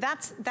expensive. You know,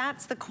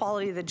 that's the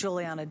quality that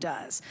Giuliana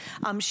does.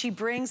 She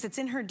brings, it's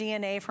in her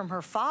DNA from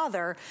her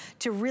father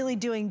to really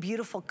doing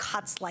beautiful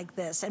cuts like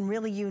this and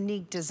really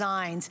unique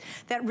designs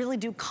that really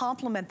do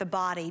complement the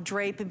body,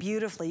 drape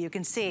beautifully. You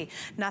can see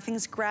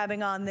nothing's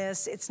grabbing on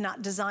this. It's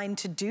not designed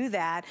to do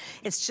that.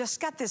 It's just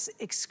got this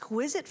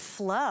exquisite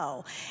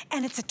flow,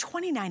 and it's a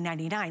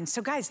 $29.99.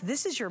 So guys,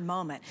 this is your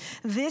moment.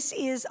 This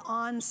is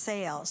on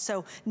sale.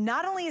 So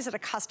not only is it a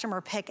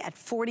customer pick at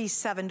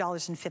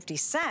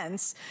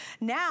 $47.50,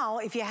 now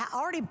if you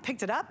already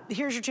picked it up,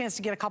 here's your chance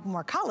to get a couple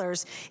more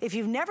colors. If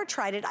you've never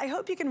tried it, I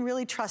hope you can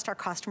really trust our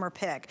customer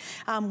pick.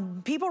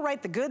 People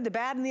write the good, the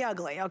bad, and the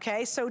ugly, okay?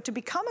 So to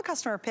become a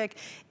customer pick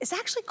is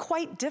actually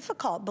quite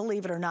difficult,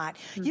 believe it or not.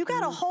 You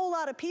got a whole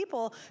lot of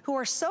people who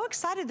are so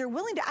excited they're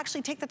willing to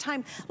actually take the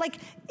time. Like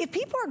if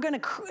people are gonna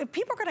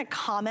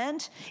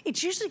comment,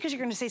 it's usually because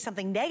you're gonna say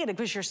something negative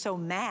because you're so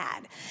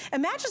mad.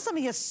 Imagine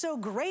something that's so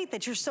great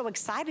that you're so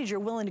excited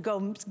you're willing to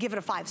go give it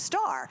a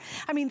 5-star.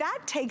 I mean, that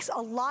takes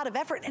a lot of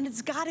effort, and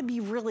it's gotta be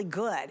really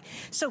good.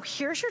 So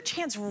here's your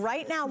chance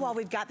right now while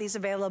we've got these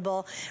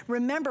available.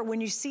 Remember, when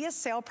you see a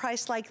sale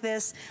price like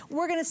this,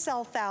 we're gonna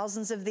sell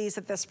thousands of these. these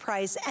at this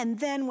price, and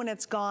then when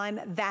it's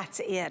gone,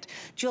 that's it.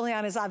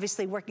 Giuliana is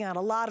obviously working on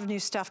a lot of new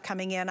stuff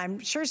coming in. I'm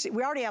sure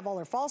we already have all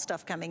her fall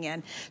stuff coming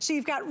in, so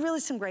you've got really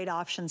some great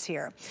options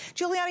here.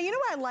 Giuliana, you know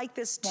what I like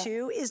this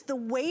too, is the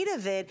weight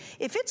of it.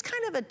 If it's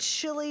kind of a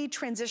chilly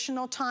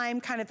transitional time,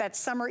 kind of that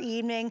summer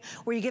evening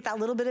where you get that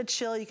little bit of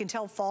chill, you can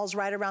tell fall's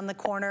right around the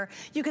corner,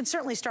 you can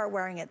certainly start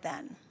wearing it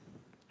then.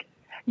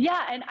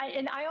 Yeah,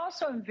 and I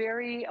also am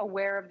very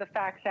aware of the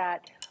fact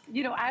that,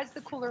 you know, as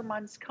the cooler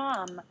months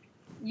come,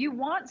 you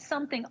want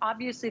something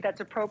obviously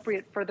that's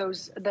appropriate for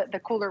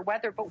the cooler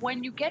weather. But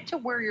when you get to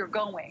where you're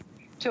going,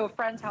 to a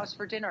friend's house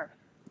for dinner,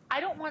 I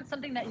don't want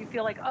something that you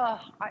feel like, oh,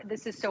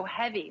 this is so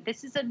heavy.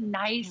 This is a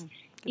nice,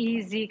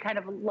 easy kind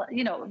of,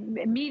 you know,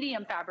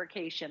 medium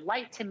fabrication,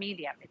 light to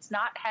medium. It's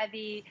not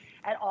heavy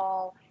at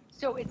all.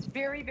 So it's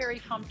very, very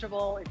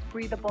comfortable, it's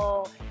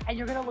breathable, and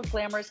you're gonna look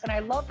glamorous. And I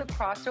love the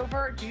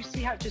crossover. Do you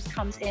see how it just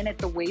comes in at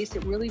the waist?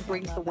 It really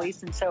brings the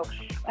waist in. So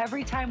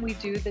every time we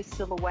do this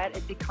silhouette,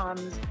 it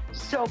becomes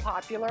so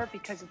popular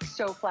because it's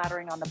so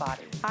flattering on the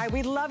body. All right,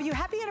 we love you.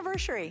 Happy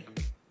anniversary.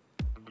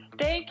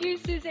 Thank you,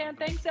 Suzanne.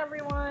 Thanks,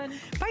 everyone.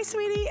 Bye,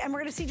 sweetie. And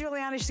we're going to see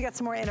Giuliana. She's got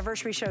some more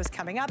anniversary shows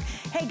coming up.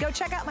 Hey, go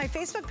check out my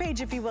Facebook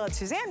page, if you will. It's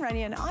Suzanne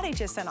Runyon on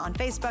HSN on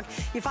Facebook.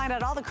 You find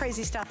out all the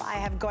crazy stuff I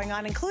have going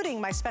on,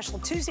 including my special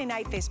Tuesday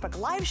night Facebook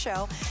Live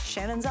show.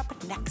 Shannon's up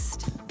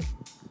next.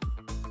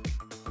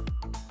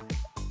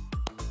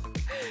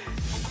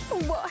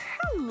 Well,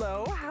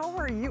 hello. How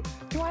are you?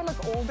 Do I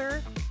look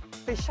older?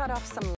 They shut off some